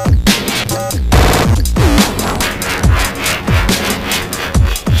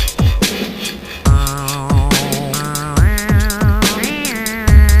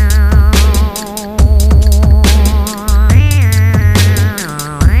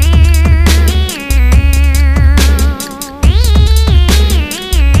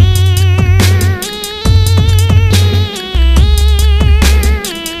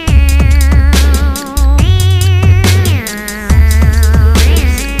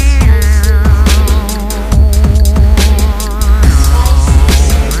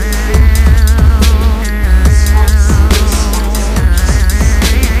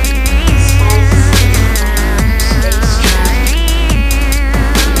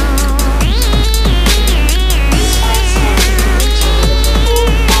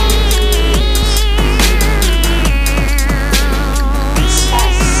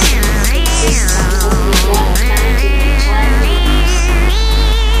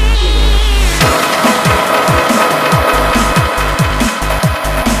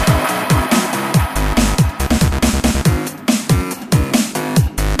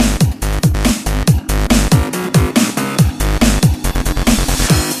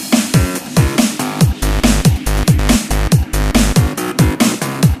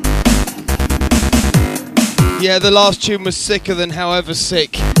 Yeah, the last tune was sicker than however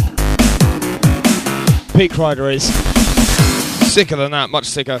sick Peak Rider is. Sicker than that, much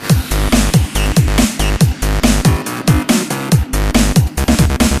sicker.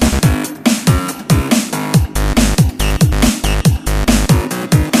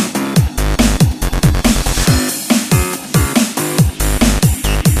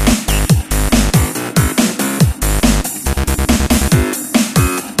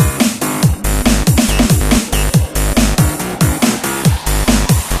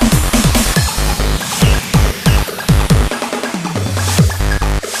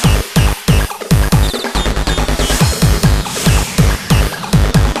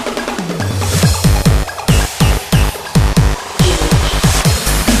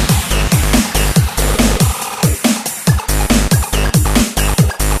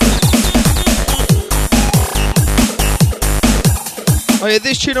 Oh yeah,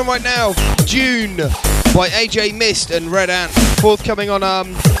 this tune on right now, June, by AJ Mist and Red Ant, forthcoming on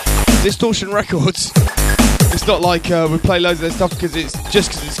Distortion Records. It's not like we play loads of their stuff because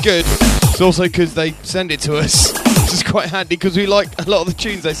it's good. It's also because they send it to us, which is quite handy because we like a lot of the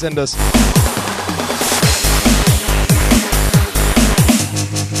tunes they send us.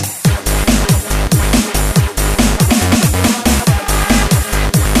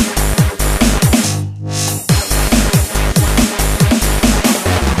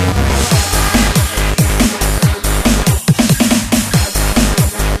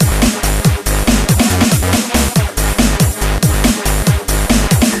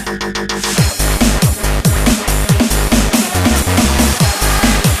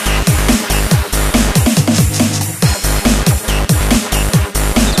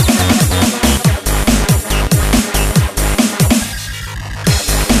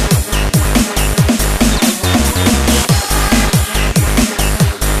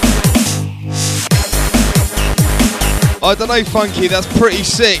 I don't know, Funky, that's pretty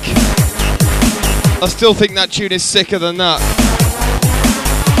sick. I still think that tune is sicker than that.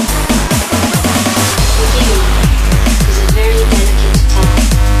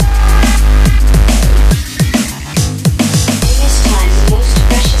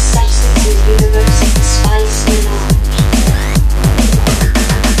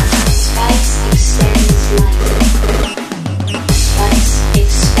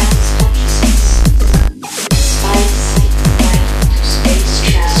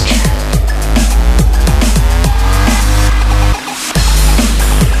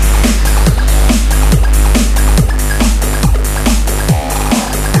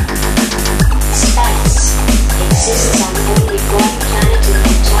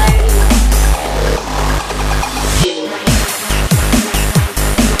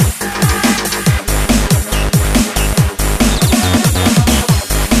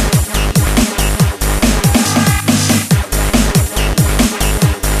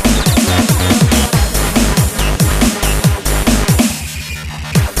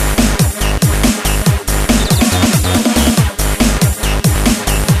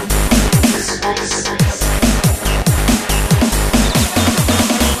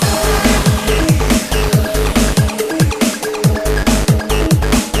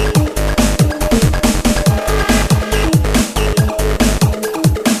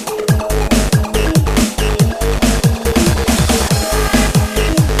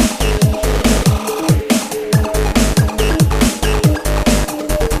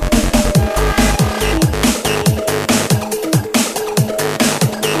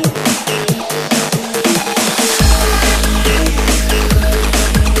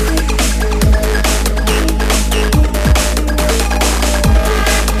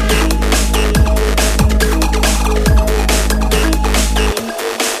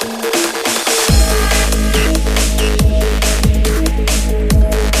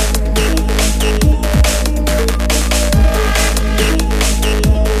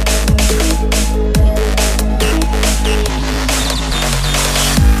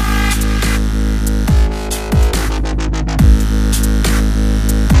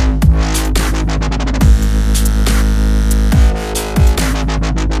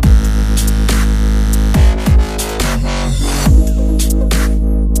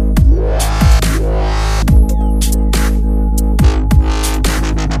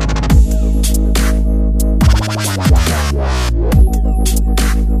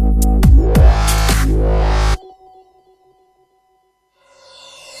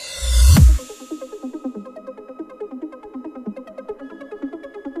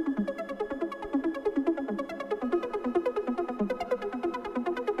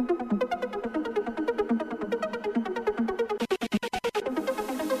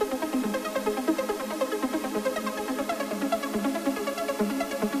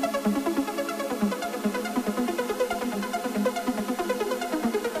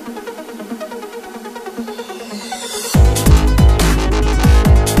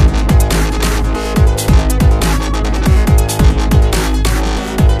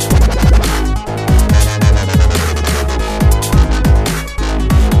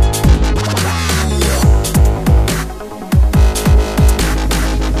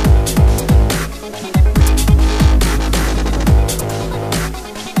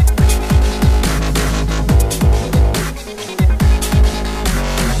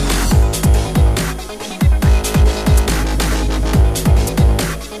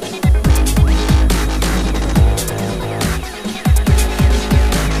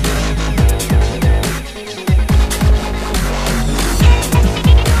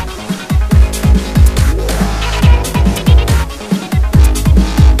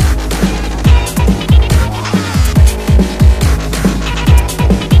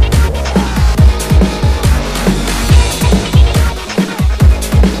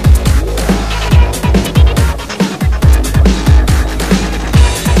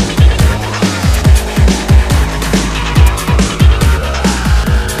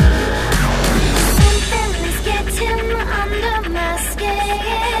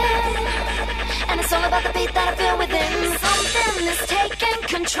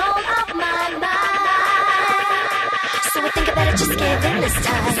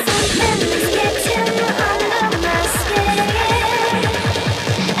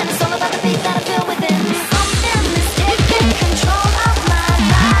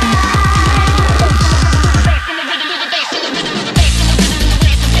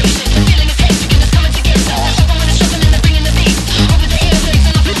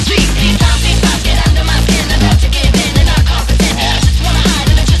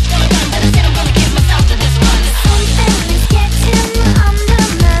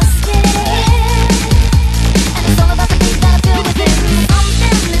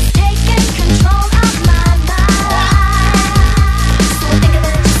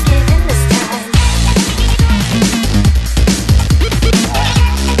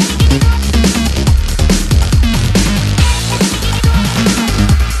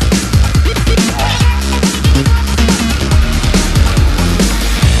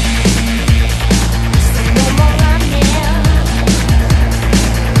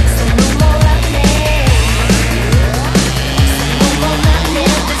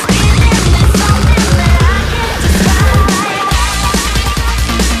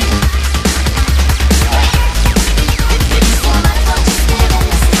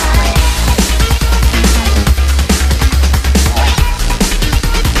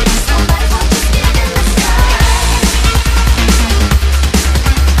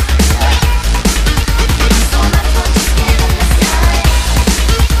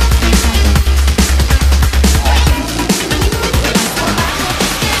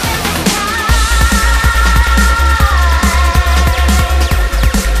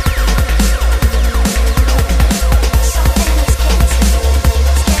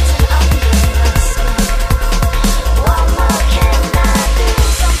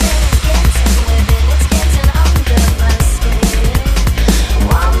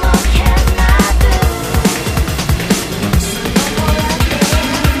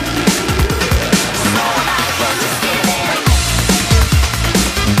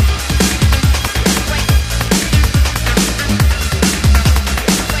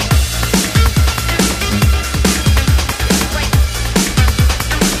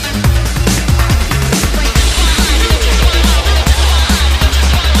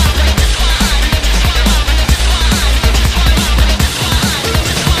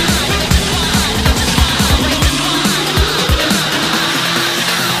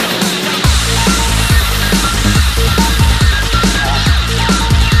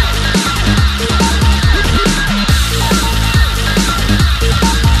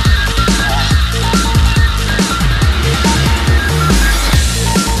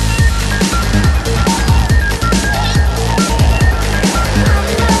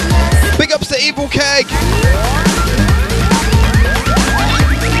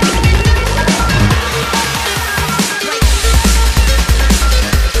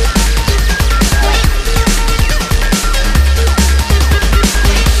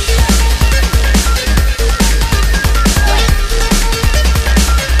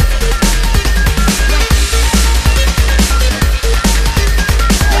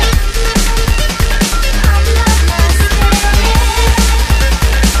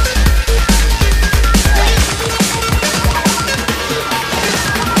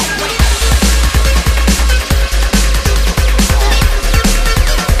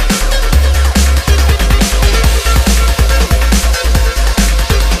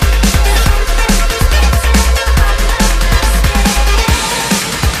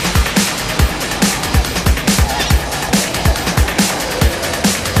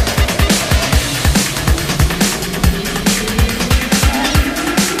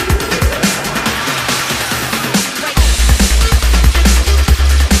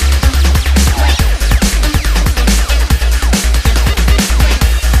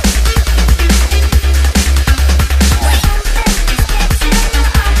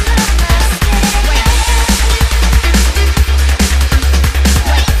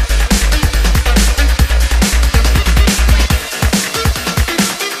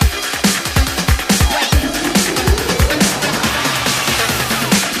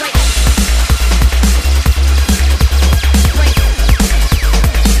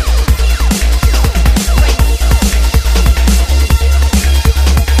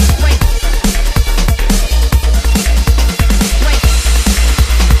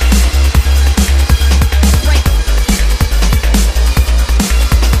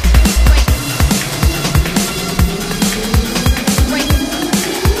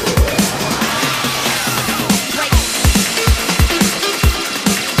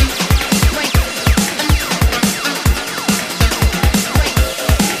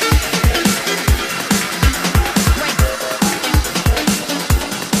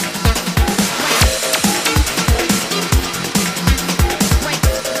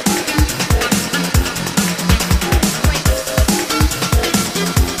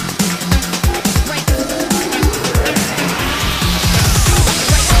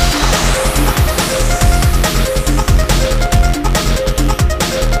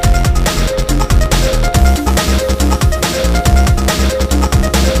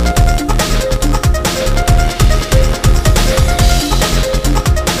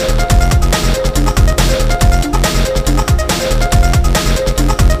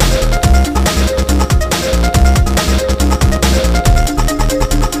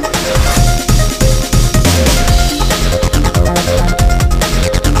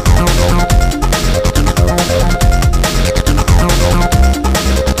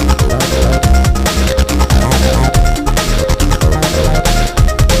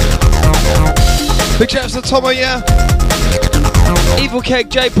 for Tomo, yeah? Evil Keg,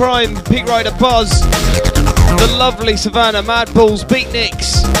 J Prime, Peak Rider, Buzz, the lovely Savannah, Mad Balls,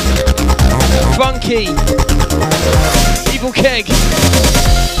 Beatniks, Funky, Evil Keg,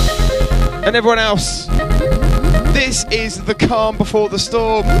 and everyone else. This is the calm before the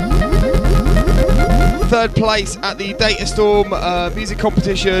storm. Third place at the Data Storm music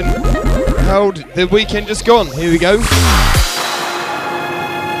competition held the weekend just gone. Here we go.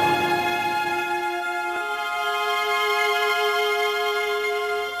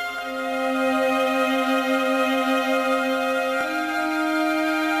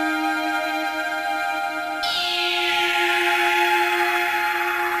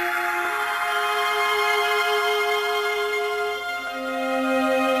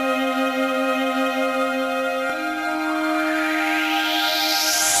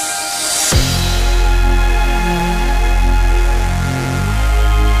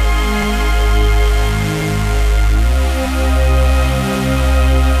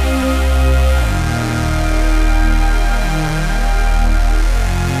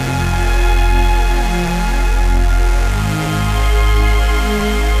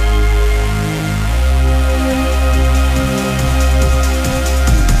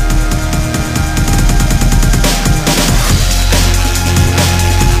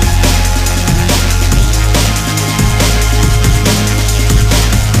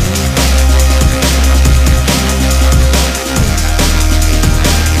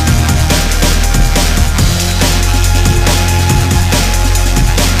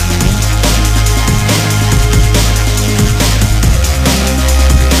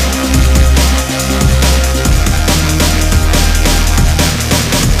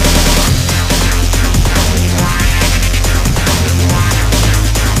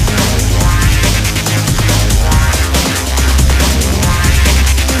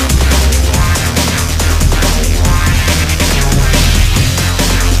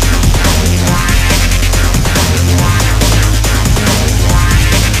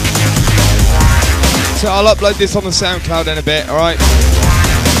 So I'll upload this on the SoundCloud in a bit, alright?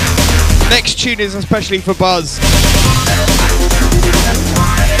 Next tune is especially for Buzz.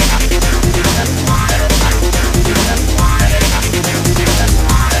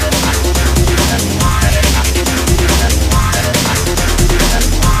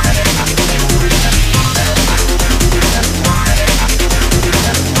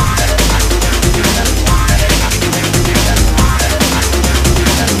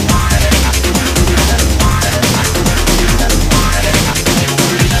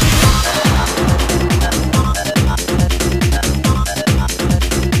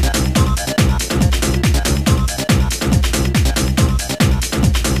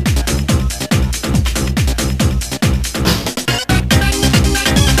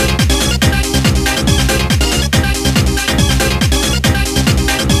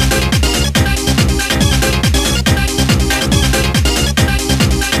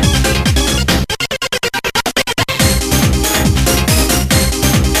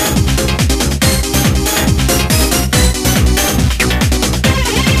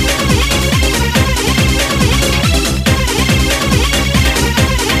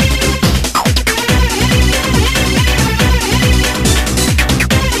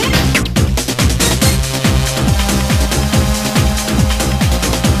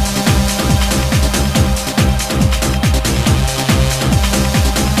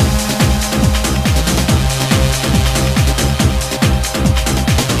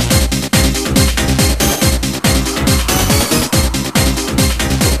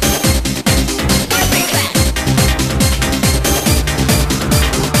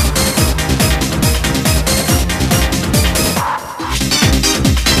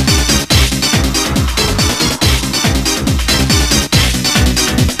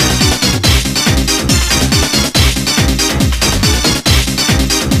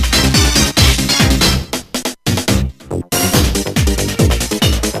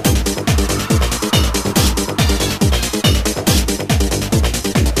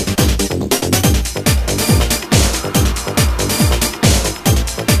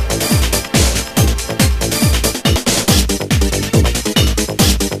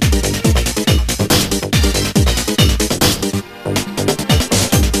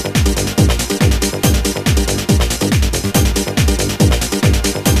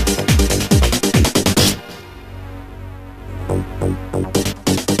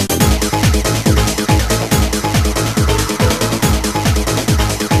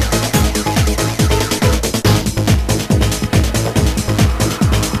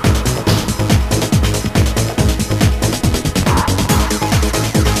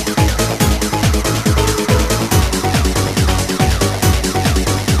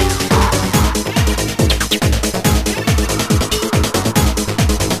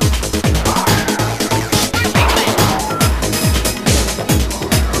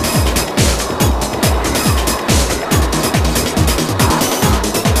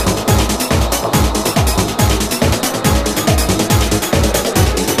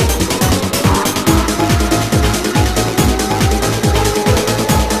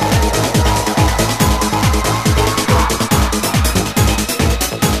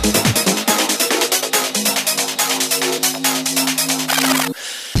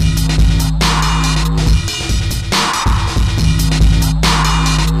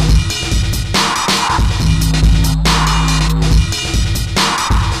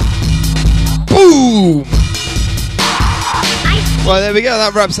 Right, there we go.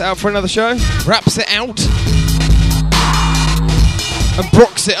 That wraps it out for another show. Wraps it out. And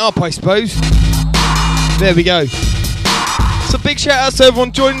brocks it up, I suppose. There we go. So big shout out to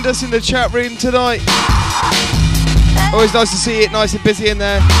everyone joining us in the chat room tonight. Always nice to see it, nice and busy in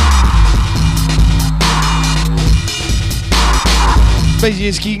there.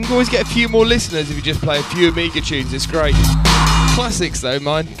 Basically, you can always get a few more listeners if you just play a few Amiga tunes. It's great. Classics though,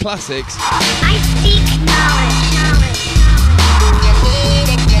 mine. Classics. I seek knowledge.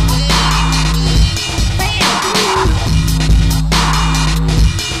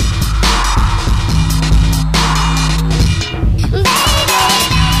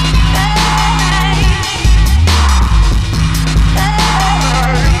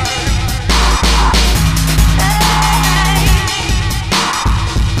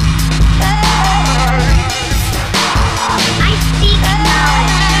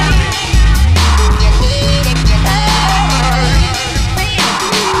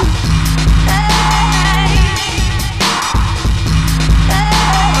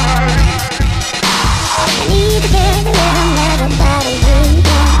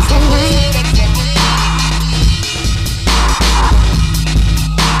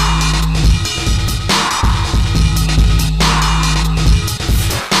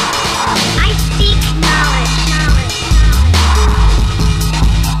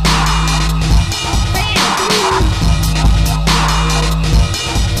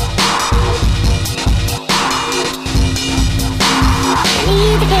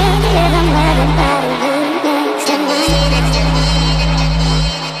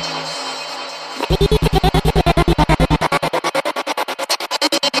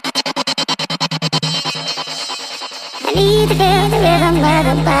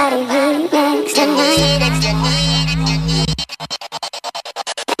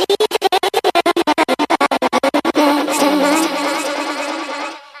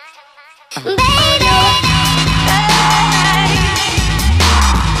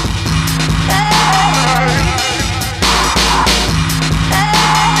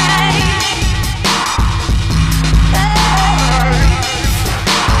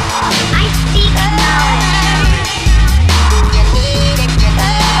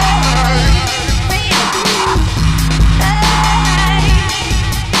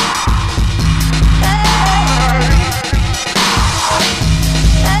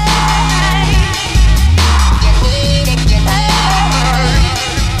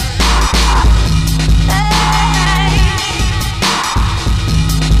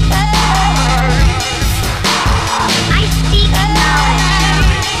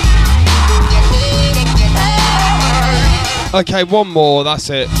 Okay, one more, that's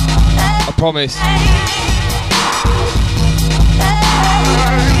it. I promise.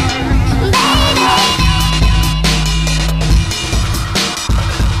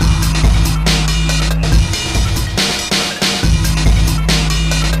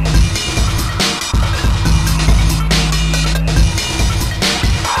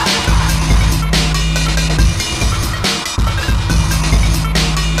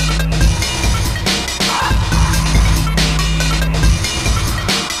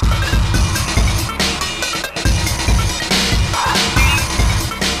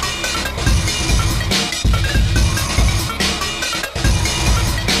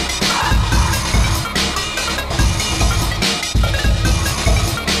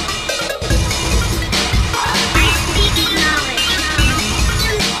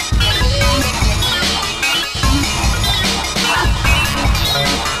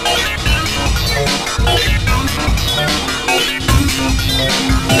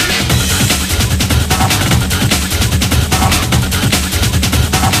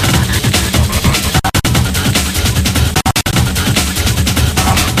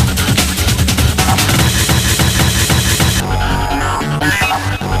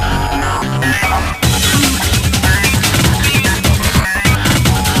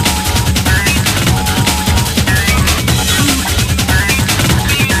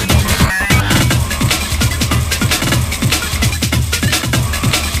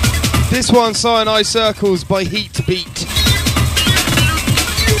 This one, Cyanide Circles by Heat Beat.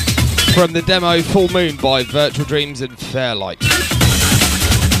 From the demo Full Moon by Virtual Dreams and Fairlight.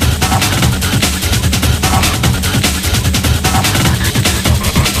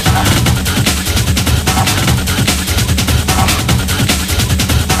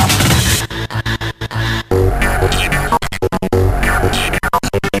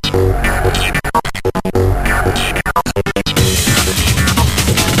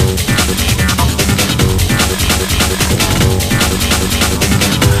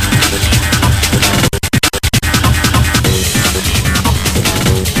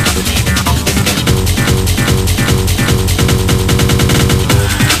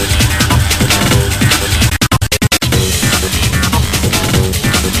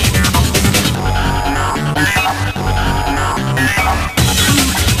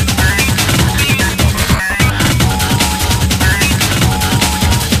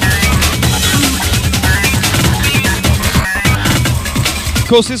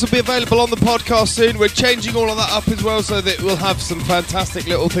 course, this will be available on the podcast soon. We're changing all of that up as well so that we'll have some fantastic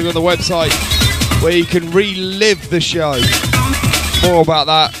little thing on the website where you can relive the show. More about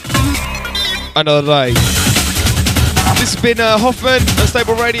that another day. This has been Hoffman and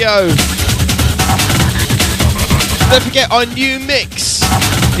Stable Radio. Don't forget our new mix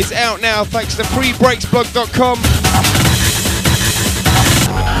is out now thanks to freebreaksblog.com.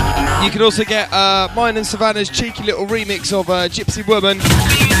 You can also get mine and Savannah's cheeky little remix of Gypsy Woman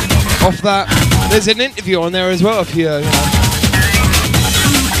off that. There's an interview on there as well if you're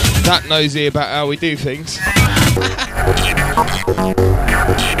that nosy about how we do things.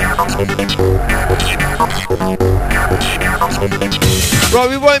 Right,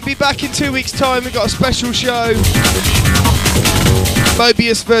 we won't be back in 2 weeks' time. We've got a special show.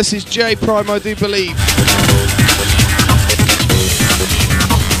 Mobius versus J Prime, I do believe.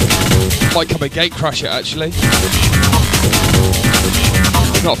 Might come a gate crasher actually.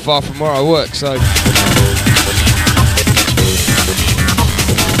 It's not far from where I work, so.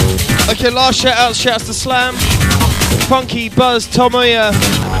 Okay, last shout-outs to Slam, Funky, Buzz, Tomoya,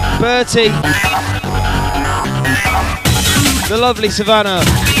 Bertie, the lovely Savannah,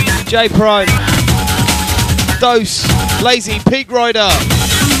 J Prime, Dose, Lazy, Peak Rider,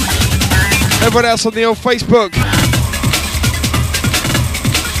 everyone else on the old Facebook.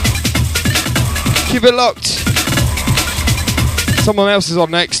 Keep it locked. Someone else is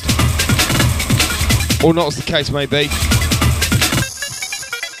on next. Or not as the case may be.